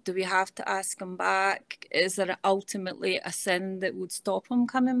leave? Do we have to ask him back? Is there ultimately a sin that would stop him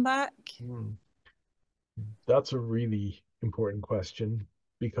coming back? That's a really important question,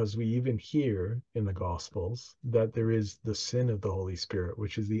 because we even hear in the Gospels that there is the sin of the Holy Spirit,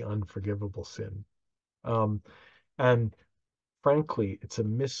 which is the unforgivable sin. And frankly, it's a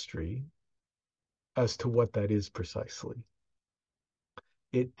mystery as to what that is precisely.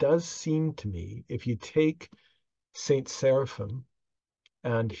 It does seem to me, if you take St. Seraphim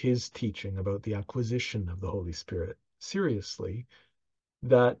and his teaching about the acquisition of the Holy Spirit seriously,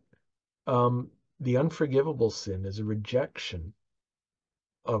 that the unforgivable sin is a rejection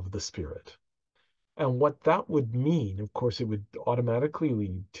of the Spirit. And what that would mean, of course, it would automatically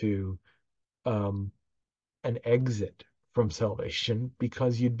lead to an exit from salvation,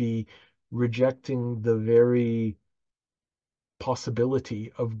 because you'd be rejecting the very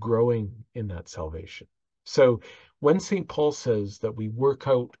possibility of growing in that salvation. So when St. Paul says that we work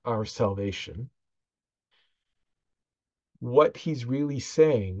out our salvation, what he's really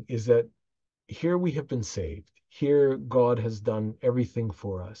saying is that here we have been saved. Here God has done everything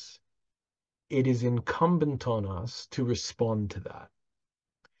for us. It is incumbent on us to respond to that.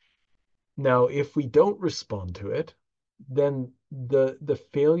 Now, if we don't respond to it, then the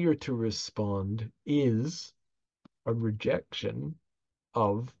failure to respond is a rejection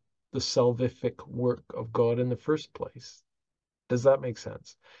of the salvific work of God in the first place. Does that make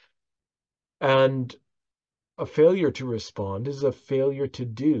sense? And a failure to respond is a failure to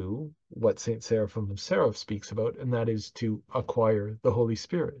do what St. Seraphim of Sarov speaks about, and that is to acquire the Holy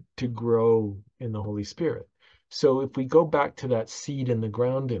Spirit, to grow in the Holy Spirit. So if we go back to that seed in the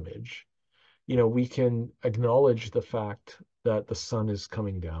ground image, we can acknowledge the fact that the sun is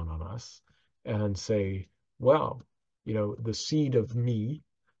coming down on us and say, wow, the seed of me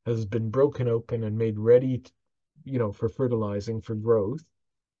has been broken open and made ready, for fertilizing, for growth.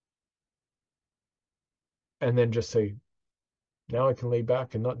 And then just say, now I can lay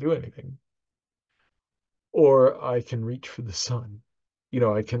back and not do anything. Or I can reach for the sun.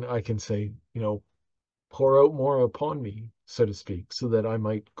 I can say, pour out more upon me, so to speak, so that I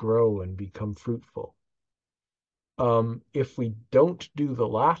might grow and become fruitful. If we don't do the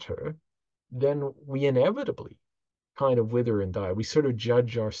latter, then we inevitably kind of wither and die. We sort of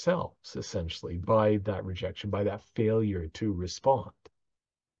judge ourselves, essentially, by that rejection, by that failure to respond.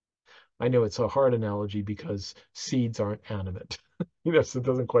 I know it's a hard analogy because seeds aren't animate. So it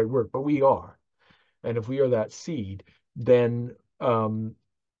doesn't quite work, but we are. And if we are that seed, then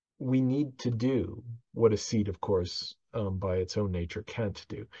we need to do what a seed, of course, by its own nature, can't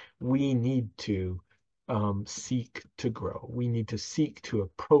do. We need to seek to grow. We need to seek to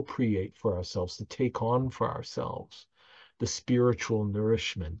appropriate for ourselves, to take on for ourselves the spiritual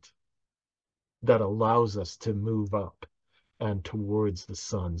nourishment that allows us to move up and towards the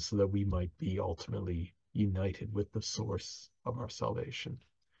Son, so that we might be ultimately united with the source of our salvation.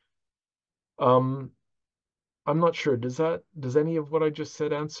 I'm not sure. Does any of what I just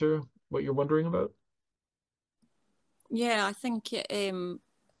said answer what you're wondering about? Yeah, I think it's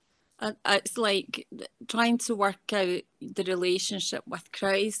like trying to work out the relationship with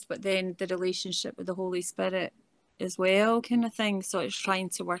Christ, but then the relationship with the Holy Spirit as well, kind of thing. So it's trying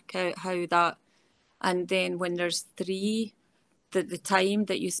to work out how that, and then when there's three, the time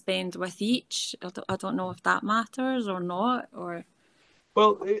that you spend with each, I don't know if that matters or not, or...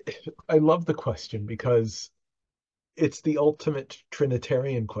 Well, I love the question because it's the ultimate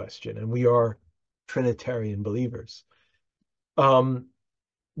Trinitarian question, and we are Trinitarian believers. You've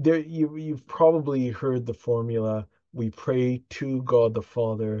probably heard the formula: we pray to God the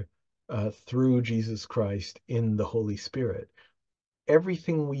Father through Jesus Christ in the Holy Spirit.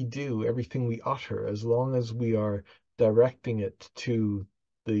 Everything we do, everything we utter, as long as we are directing it to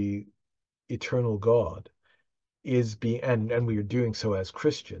the eternal God, and we are doing so as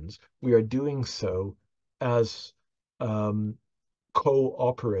Christians, we are doing so as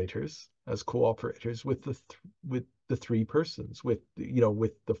cooperators with the three persons, with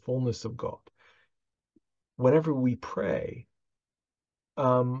the fullness of God. Whenever we pray,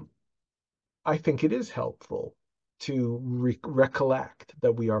 I think it is helpful to recollect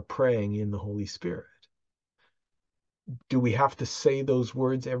that we are praying in the Holy Spirit. Do we have to say those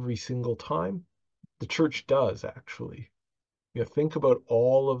words every single time? The Church does, actually. Think about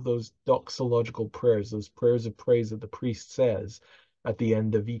all of those doxological prayers, those prayers of praise that the priest says at the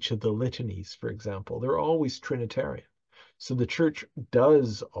end of each of the litanies, for example. They're always Trinitarian. So the Church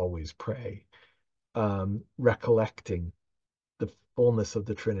does always pray, recollecting the fullness of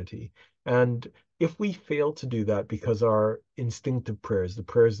the Trinity. And if we fail to do that because our instinctive prayers, the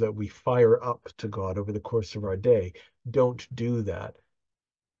prayers that we fire up to God over the course of our day, don't do that,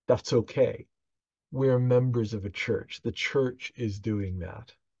 that's okay. We're members of a church. The church is doing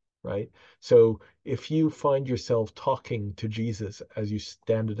that, right? So if you find yourself talking to Jesus as you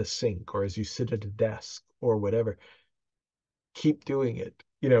stand at a sink or as you sit at a desk or whatever, keep doing it.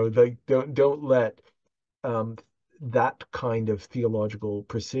 Don't let that kind of theological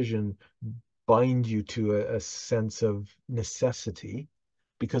precision bind you to a sense of necessity,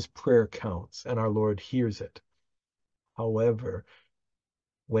 because prayer counts and our Lord hears it. However,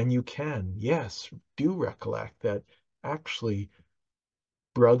 when you can, yes, do recollect that actually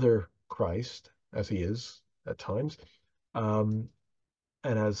brother Christ, as he is at times, and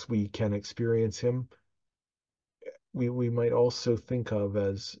as we can experience him, we might also think of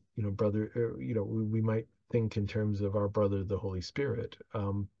as, brother, we might think in terms of our brother, the Holy Spirit,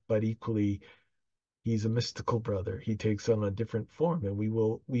 but equally, he's a mystical brother. He takes on a different form, and we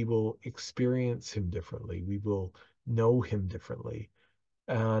will experience him differently. We will know him differently,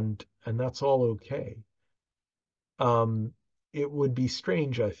 and that's all okay. It would be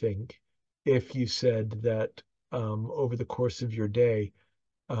strange, I think, if you said that over the course of your day,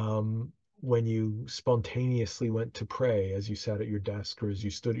 when you spontaneously went to pray as you sat at your desk or as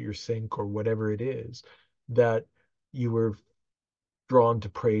you stood at your sink or whatever it is, that you were drawn to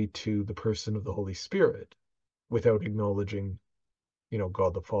pray to the person of the Holy Spirit without acknowledging,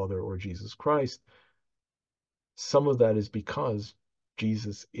 God the Father or Jesus Christ. Some of that is because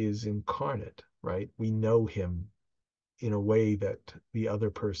Jesus is incarnate, right? We know him in a way that the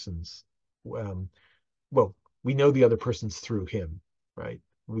other persons, we know the other persons through him, right?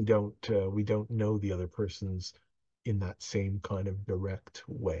 We don't know the other persons in that same kind of direct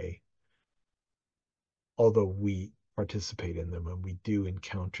way, although we participate in them and we do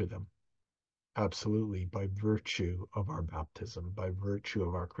encounter them. Absolutely, by virtue of our baptism, by virtue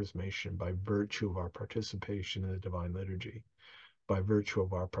of our chrismation, by virtue of our participation in the divine liturgy, by virtue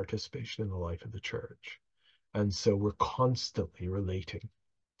of our participation in the life of the church. And so we're constantly relating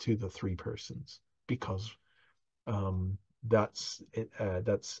to the three persons because that's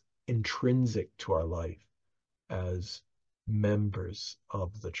intrinsic to our life as members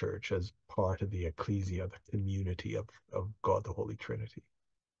of the church, as part of the ecclesia, the community of God, the Holy Trinity.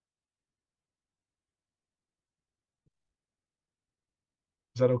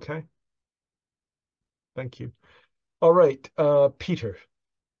 Is that okay? Thank you. All right, Peter.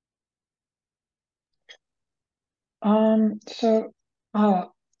 So I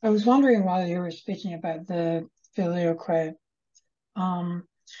was wondering while you were speaking about the filioque,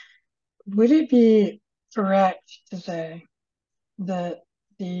 would it be correct to say that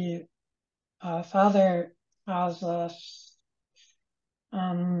the Father has a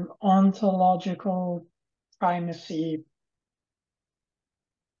ontological primacy,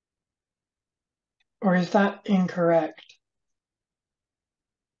 or is that incorrect?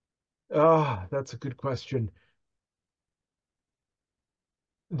 That's a good question.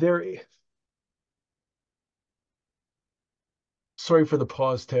 Sorry for the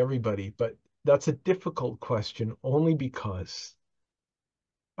pause to everybody, but that's a difficult question only because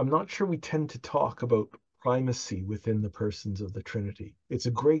I'm not sure we tend to talk about primacy within the persons of the Trinity. It's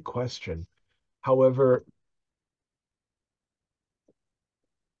a great question. However,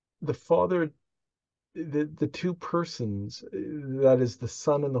 the Father, the two persons, that is the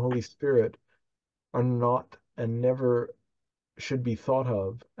Son and the Holy Spirit, are not and never should be thought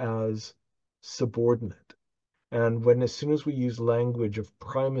of as subordinate. And as soon as we use language of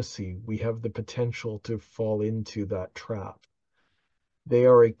primacy, we have the potential to fall into that trap. They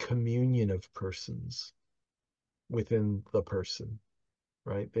are a communion of persons within the person,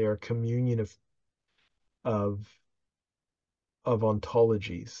 right? They are a communion of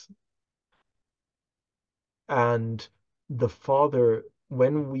ontologies. And the Father,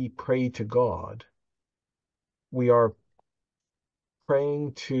 when we pray to God, we are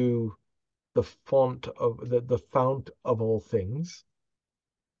praying to the font of the fount of all things,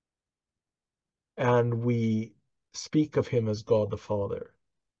 and we speak of him as God the Father.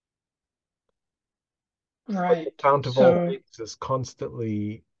 Right. The fount of all So things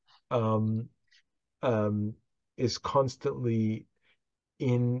um, is constantly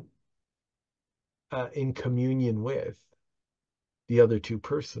in communion with the other two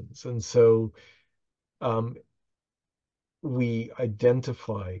persons, and so we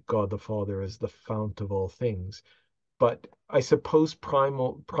identify God the Father as the fount of all things. But I suppose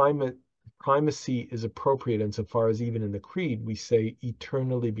primacy is appropriate insofar as even in the Creed we say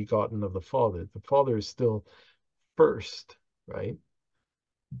eternally begotten of the Father. The Father is still first, right?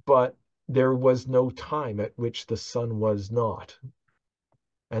 But there was no time at which the Son was not.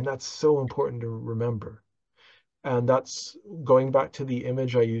 And that's so important to remember. And that's going back to the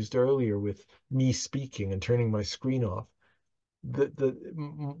image I used earlier with me speaking and turning my screen off.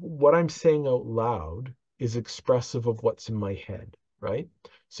 What I'm saying out loud is expressive of what's in my head, right?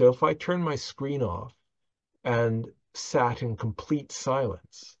 So if I turn my screen off and sat in complete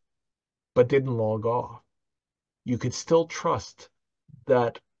silence, but didn't log off, you could still trust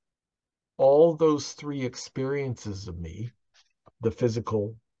that all those three experiences of me, the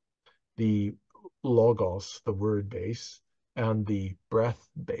physical, the logos, the word base, and the breath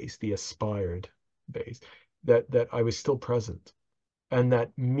base, the aspired base, that I was still present. And that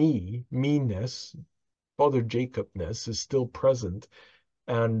meanness, Father Jacobness is still present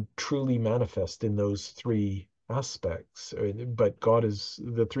and truly manifest in those three aspects. But God is,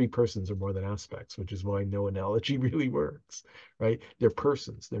 the three persons are more than aspects, which is why no analogy really works, right? They're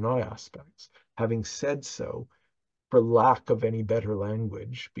persons, they're not aspects. Having said so, for lack of any better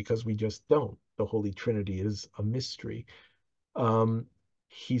language, because we just don't, the Holy Trinity is a mystery.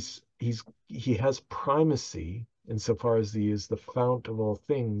 He has primacy insofar as he is the fount of all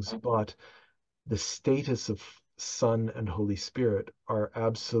things, but the status of Son and Holy Spirit are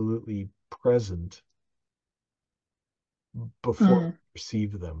absolutely present before we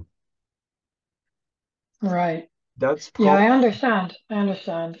receive them. right. That's Yeah, probably I understand.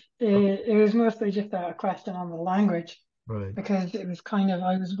 It was mostly just a question on the language right. because it was kind of,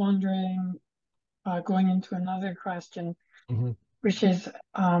 I was wondering, going into another question, Mm-hmm. which is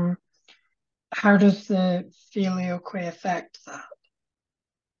how does the filioque affect that?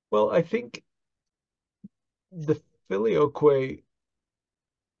 Well, I think the filioque,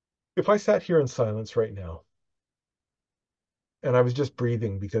 if I sat here in silence right now and I was just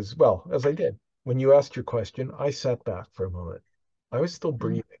breathing because, well, as I did, when you asked your question, I sat back for a moment. I was still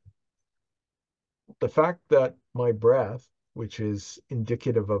breathing. the fact that my breath, which is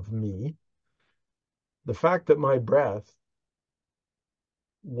indicative of me, the fact that my breath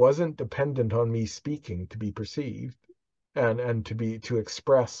wasn't dependent on me speaking to be perceived and to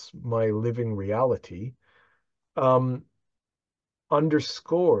express my living reality,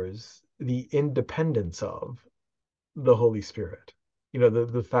 underscores the independence of the Holy Spirit.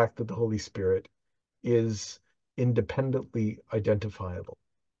 The fact that the Holy Spirit is independently identifiable,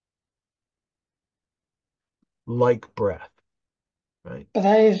 like breath, right? But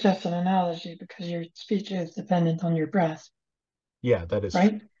that is just an analogy because your speech is dependent on your breath, Yeah, that is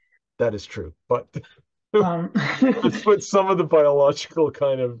right? that is true. But Um, let's put some of the biological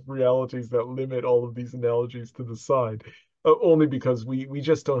kind of realities that limit all of these analogies to the side, only because we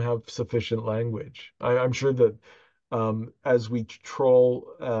just don't have sufficient language. I'm sure that as we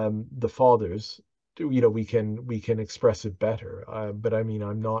troll the fathers, we can express it better. But I mean,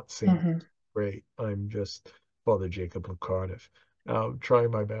 I'm not saying mhm. great. I'm just Father Jacob of Cardiff,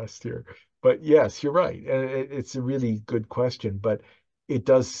 trying my best here. But yes, you're right. And it's a really good question. But it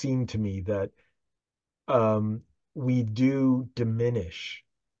does seem to me that we do diminish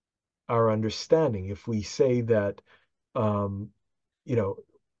our understanding if we say that, um, you know,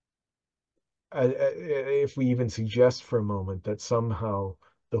 if we even suggest for a moment that somehow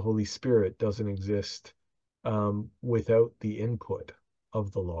the Holy Spirit doesn't exist without the input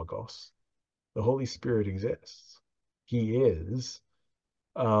of the Logos. The Holy Spirit exists. He is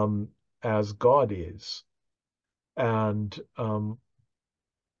as God is. And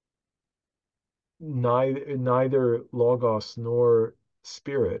neither Logos nor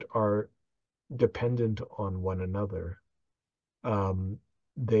Spirit are dependent on one another.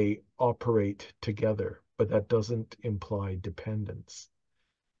 They operate together, but that doesn't imply dependence.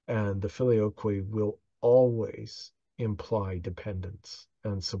 And the filioque will always imply dependence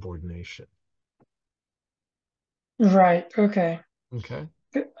and subordination. Right. Okay. Okay.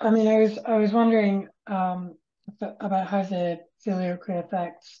 I mean, I was wondering about how the filioque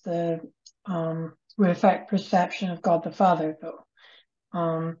affects would affect perception of God the Father, though.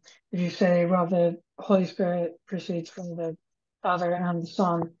 If you say, well, the Holy Spirit proceeds from the Father and the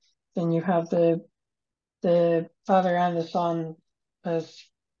Son, then you have the Father and the Son as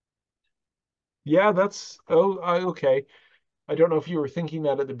Yeah, that's okay. I don't know if you were thinking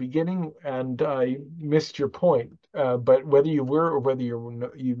that at the beginning, and I missed your point. But whether you were or whether you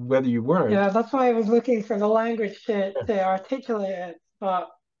weren't, yeah. That's why I was looking for the language to articulate it. But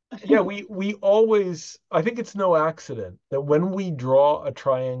yeah, we always. I think it's no accident that when we draw a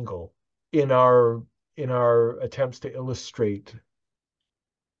triangle in our attempts to illustrate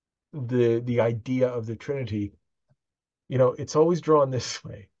the idea of the Trinity, it's always drawn this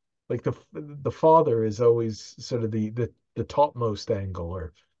way. Like the Father is always sort of the topmost angle,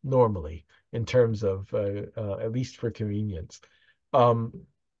 or normally in terms of at least for convenience. Um,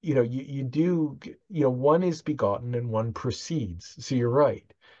 you do, one is begotten and one proceeds. So you're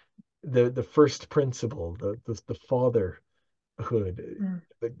right. The first principle, the fatherhood, mm,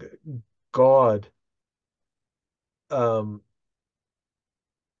 the God, um,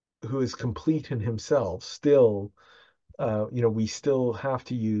 who is complete in himself, still, we still have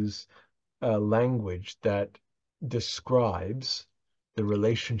to use language that describes the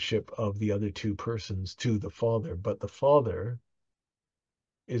relationship of the other two persons to the Father, but the Father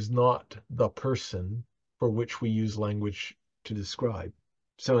is not the person for which we use language to describe.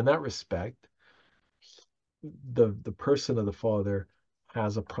 So in that respect, the person of the Father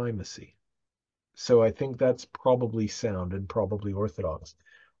has a primacy. So I think that's probably sound and probably orthodox.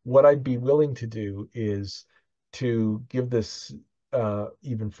 What I'd be willing to do is to give this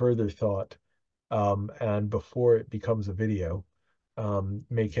even further thought, and before it becomes a video,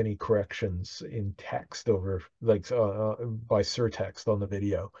 make any corrections in text over, like, by surtext on the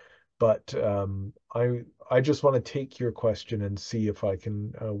video. But I just want to take your question and see if I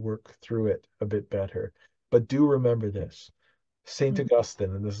can work through it a bit better. But do remember this. Saint mm,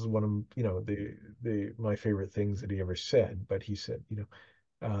 Augustine, and this is one of the my favorite things that he ever said, but he said,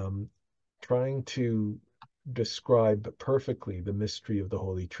 trying to describe perfectly the mystery of the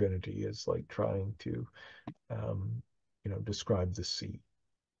Holy Trinity is like trying to um, describe the sea.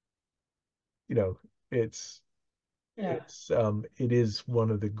 You know, it's yeah, it is one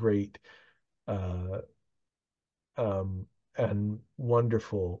of the great uh, and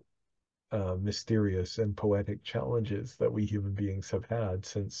wonderful, mysterious and poetic challenges that we human beings have had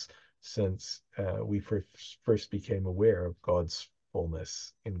since we first became aware of God's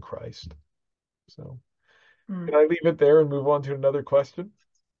fullness in Christ. So, mm. can I leave it there and move on to another question?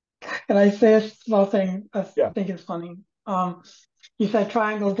 Can I say a small thing? I Yeah. think it's funny. You said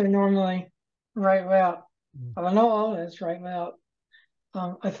triangles are normally right way up. Well, not all is right way up.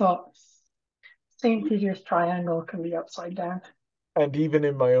 I thought St. Peter's triangle can be upside down. And even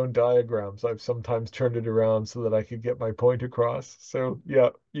in my own diagrams, I've sometimes turned it around so that I could get my point across. So yeah,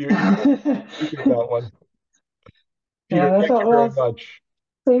 you get that one. Peter, Yeah, I thank thought, you very well, much.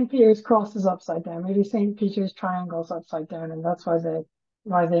 St. Peter's cross is upside down. Maybe St. Peter's triangle is upside down, and that's why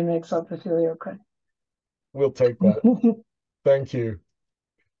they mix up the filioque. We'll take that. Thank you.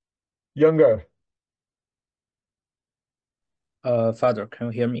 Younger. Father, can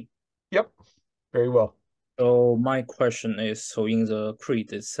you hear me? Yep, very well. So my question is, so in the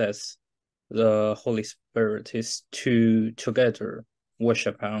creed it says the Holy Spirit is together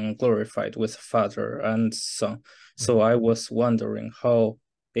worship and glorified with Father and Son. So I was wondering how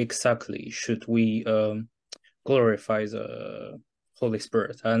exactly should we glorify the Holy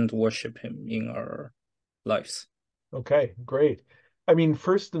Spirit and worship him in our lives? Okay, great. I mean,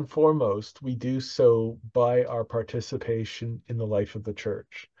 first and foremost, we do so by our participation in the life of the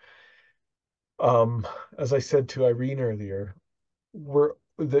church. As I said to Irene earlier,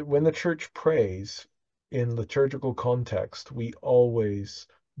 when the church prays in liturgical context, we always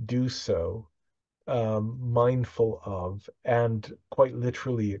do so mindful of and quite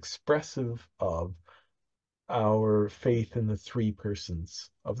literally expressive of our faith in the three persons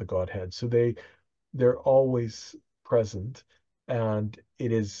of the Godhead. So they're always present, and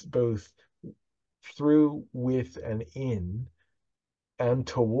it is both through, with, and in, and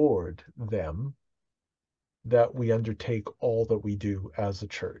toward them that we undertake all that we do as a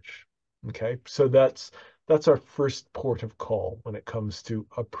church. Okay, so that's our first port of call when it comes to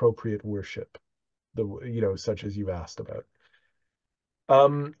appropriate worship, such as you've asked about.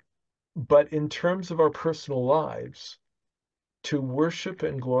 But in terms of our personal lives, to worship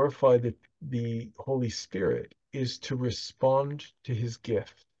and glorify the Holy Spirit is to respond to his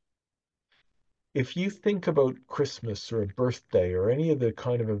gift. If you think about Christmas or a birthday or any of the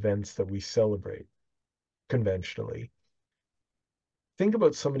kind of events that we celebrate conventionally, think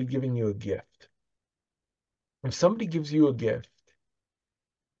about somebody giving you a gift. If somebody gives you a gift,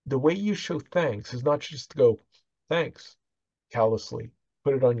 the way you show thanks is not just to go, thanks, callously,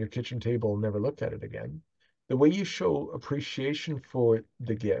 put it on your kitchen table and never look at it again. The way you show appreciation for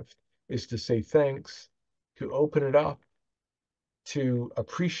the gift is to say thanks, to open it up, to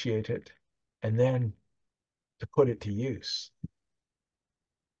appreciate it, and then to put it to use.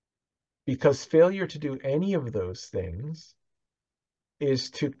 Because failure to do any of those things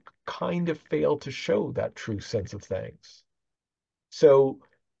is to kind of fail to show that true sense of thanks. So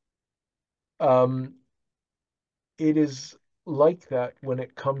it is like that when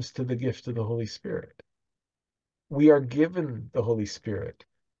it comes to the gift of the Holy Spirit. We are given the Holy Spirit.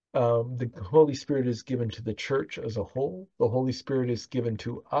 The Holy Spirit is given to the church as a whole. The Holy Spirit is given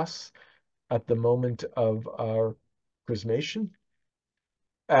to us at the moment of our chrismation.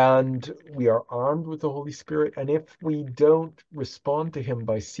 And we are armed with the Holy Spirit. And if we don't respond to him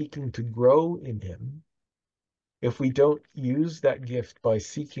by seeking to grow in him, if we don't use that gift by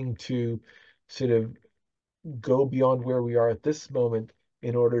seeking to sort of go beyond where we are at this moment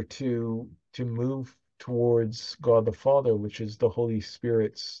in order to move towards God the Father, which is the Holy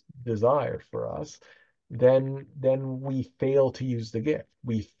Spirit's desire for us, then we fail to use the gift.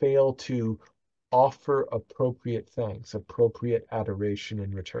 We fail to offer appropriate thanks, appropriate adoration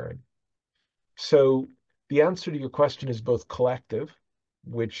in return. So the answer to your question is both collective,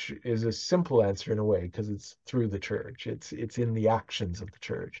 which is a simple answer in a way because it's through the church. It's in the actions of the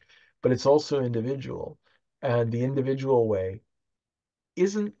church, but it's also individual. And the individual way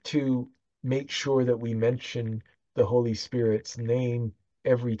isn't to make sure that we mention the Holy Spirit's name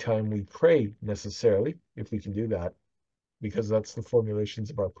every time we pray necessarily, if we can do that, because that's the formulations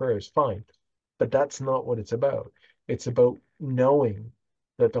of our prayers, fine. But that's not what it's about. It's about knowing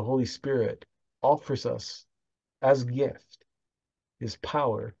that the Holy Spirit offers us as gift his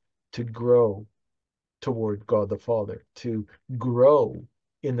power to grow toward God the Father, to grow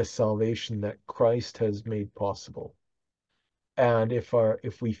in the salvation that Christ has made possible. And if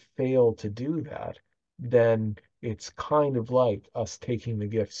we fail to do that, then it's kind of like us taking the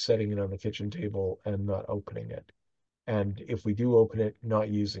gift, setting it on the kitchen table, and not opening it. And if we do open it, not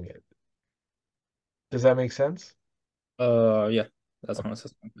using it. Does that make sense? Yeah, that's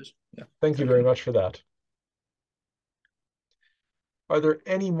answers my question. Yeah. Thank you very much for that. Are there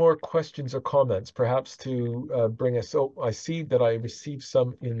any more questions or comments, perhaps to bring us? Oh, I see that I received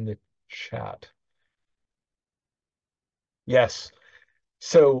some in the chat. Yes.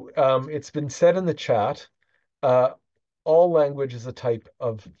 So it's been said in the chat, all language is a type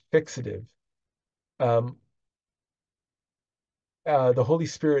of fixative. The Holy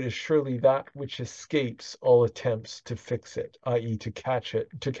Spirit is surely that which escapes all attempts to fix it, i.e., to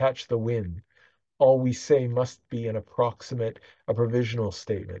catch the wind. All we say must be an approximate, a provisional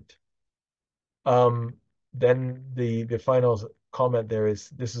statement. Then the final comment there is,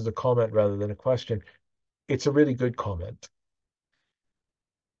 this is a comment rather than a question. It's a really good comment.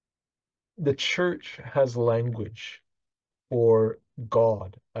 The Church has language for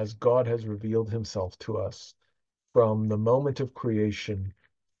God, as God has revealed himself to us from the moment of creation,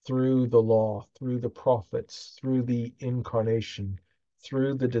 through the law, through the prophets, through the incarnation,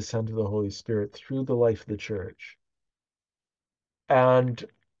 through the descent of the Holy Spirit, through the life of the Church. And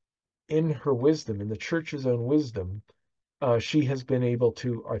in her wisdom, in the Church's own wisdom, she has been able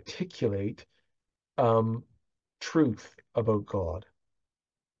to articulate truth about God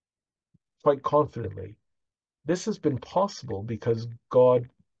quite confidently. This has been possible because God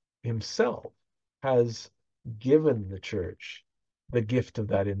himself has given the Church the gift of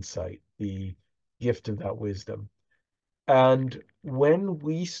that insight, the gift of that wisdom. And when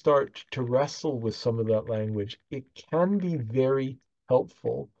we start to wrestle with some of that language, it can be very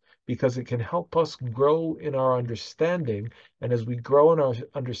helpful because it can help us grow in our understanding. And as we grow in our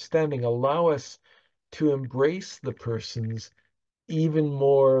understanding, allow us to embrace the persons even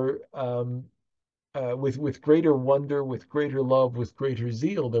more with greater wonder, with greater love, with greater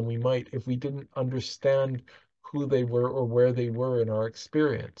zeal than we might if we didn't understand who they were or where they were in our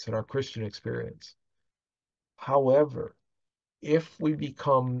experience, in our Christian experience. However, if we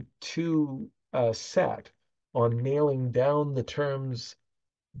become too set on nailing down the terms,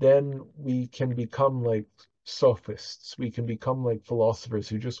 then we can become like sophists. We can become like philosophers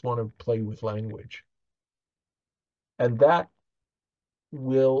who just want to play with language. And that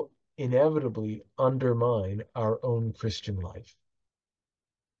will inevitably undermine our own Christian life.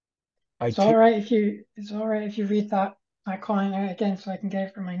 It's all right if you read that comment out again so I can get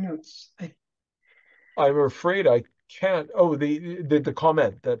it from my notes. I'm afraid I can't. Oh, the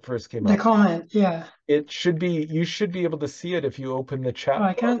comment that first came up. The comment, yeah. It should be, you should be able to see it if you open the chat. Oh,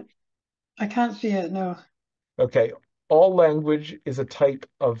 I can't see it, no. Okay. All language is a type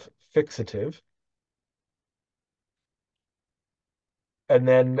of fixative. And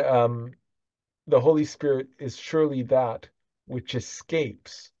then the Holy Spirit is surely that which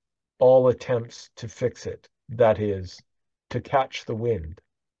escapes all attempts to fix it. That is, to catch the wind.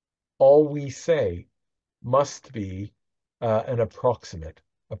 All we say must be an approximate,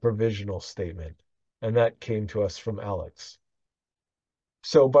 a provisional statement. And that came to us from Alex.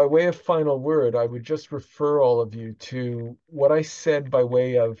 So by way of final word, I would just refer all of you to what I said by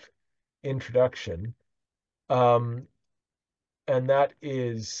way of introduction. And that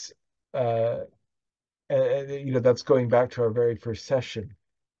is, that's going back to our very first session.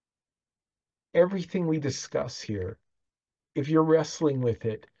 Everything we discuss here, if you're wrestling with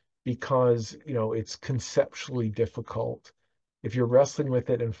it because, it's conceptually difficult, if you're wrestling with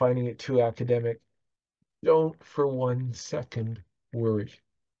it and finding it too academic, don't for 1 second worry.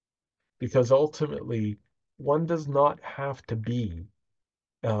 Because ultimately, one does not have to be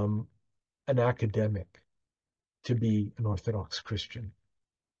an academic to be an Orthodox Christian.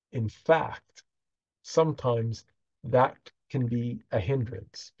 In fact, sometimes that can be a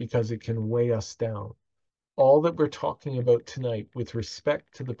hindrance because it can weigh us down. All that we're talking about tonight with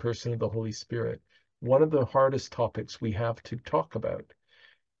respect to the person of the Holy Spirit, one of the hardest topics we have to talk about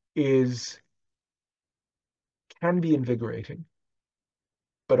can be invigorating,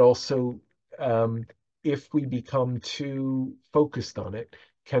 but also if we become too focused on it,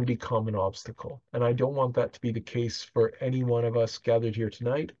 can become an obstacle. And I don't want that to be the case for any one of us gathered here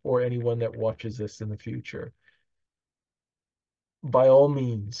tonight or anyone that watches this in the future. By all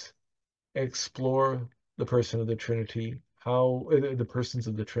means, explore the person of the Trinity, how the persons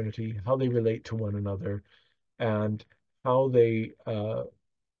of the Trinity, how they relate to one another, and how they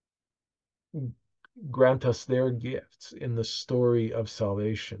grant us their gifts in the story of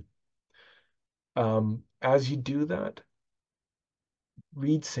salvation. As you do that,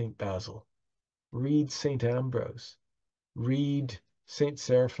 read St. Basil, read St. Ambrose, read St.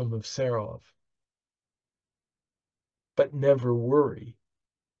 Seraphim of Sarov, but never worry.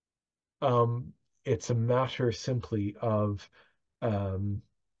 It's a matter simply of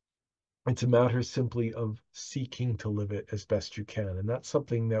seeking to live it as best you can, and that's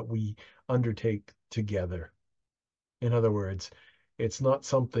something that we undertake together. In other words, it's not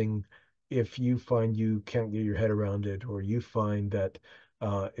something, if you find you can't get your head around it, or you find that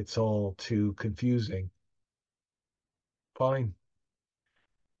it's all too confusing, fine.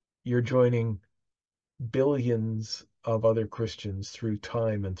 You're joining billions of other Christians through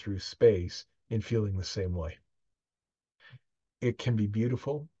time and through space in feeling the same way. it can be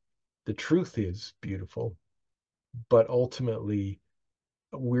beautiful. The truth is beautiful, but ultimately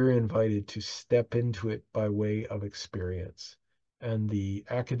we're invited to step into it by way of experience. And the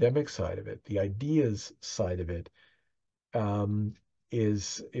academic side of it, the ideas side of it,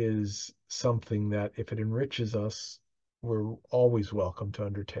 is something that if it enriches us, we're always welcome to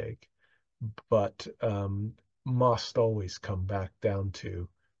undertake, but must always come back down to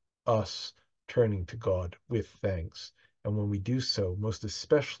us turning to God with thanks. And when we do so, most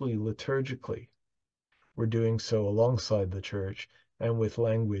especially liturgically, we're doing so alongside the church and with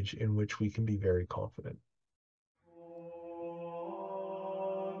language in which we can be very confident.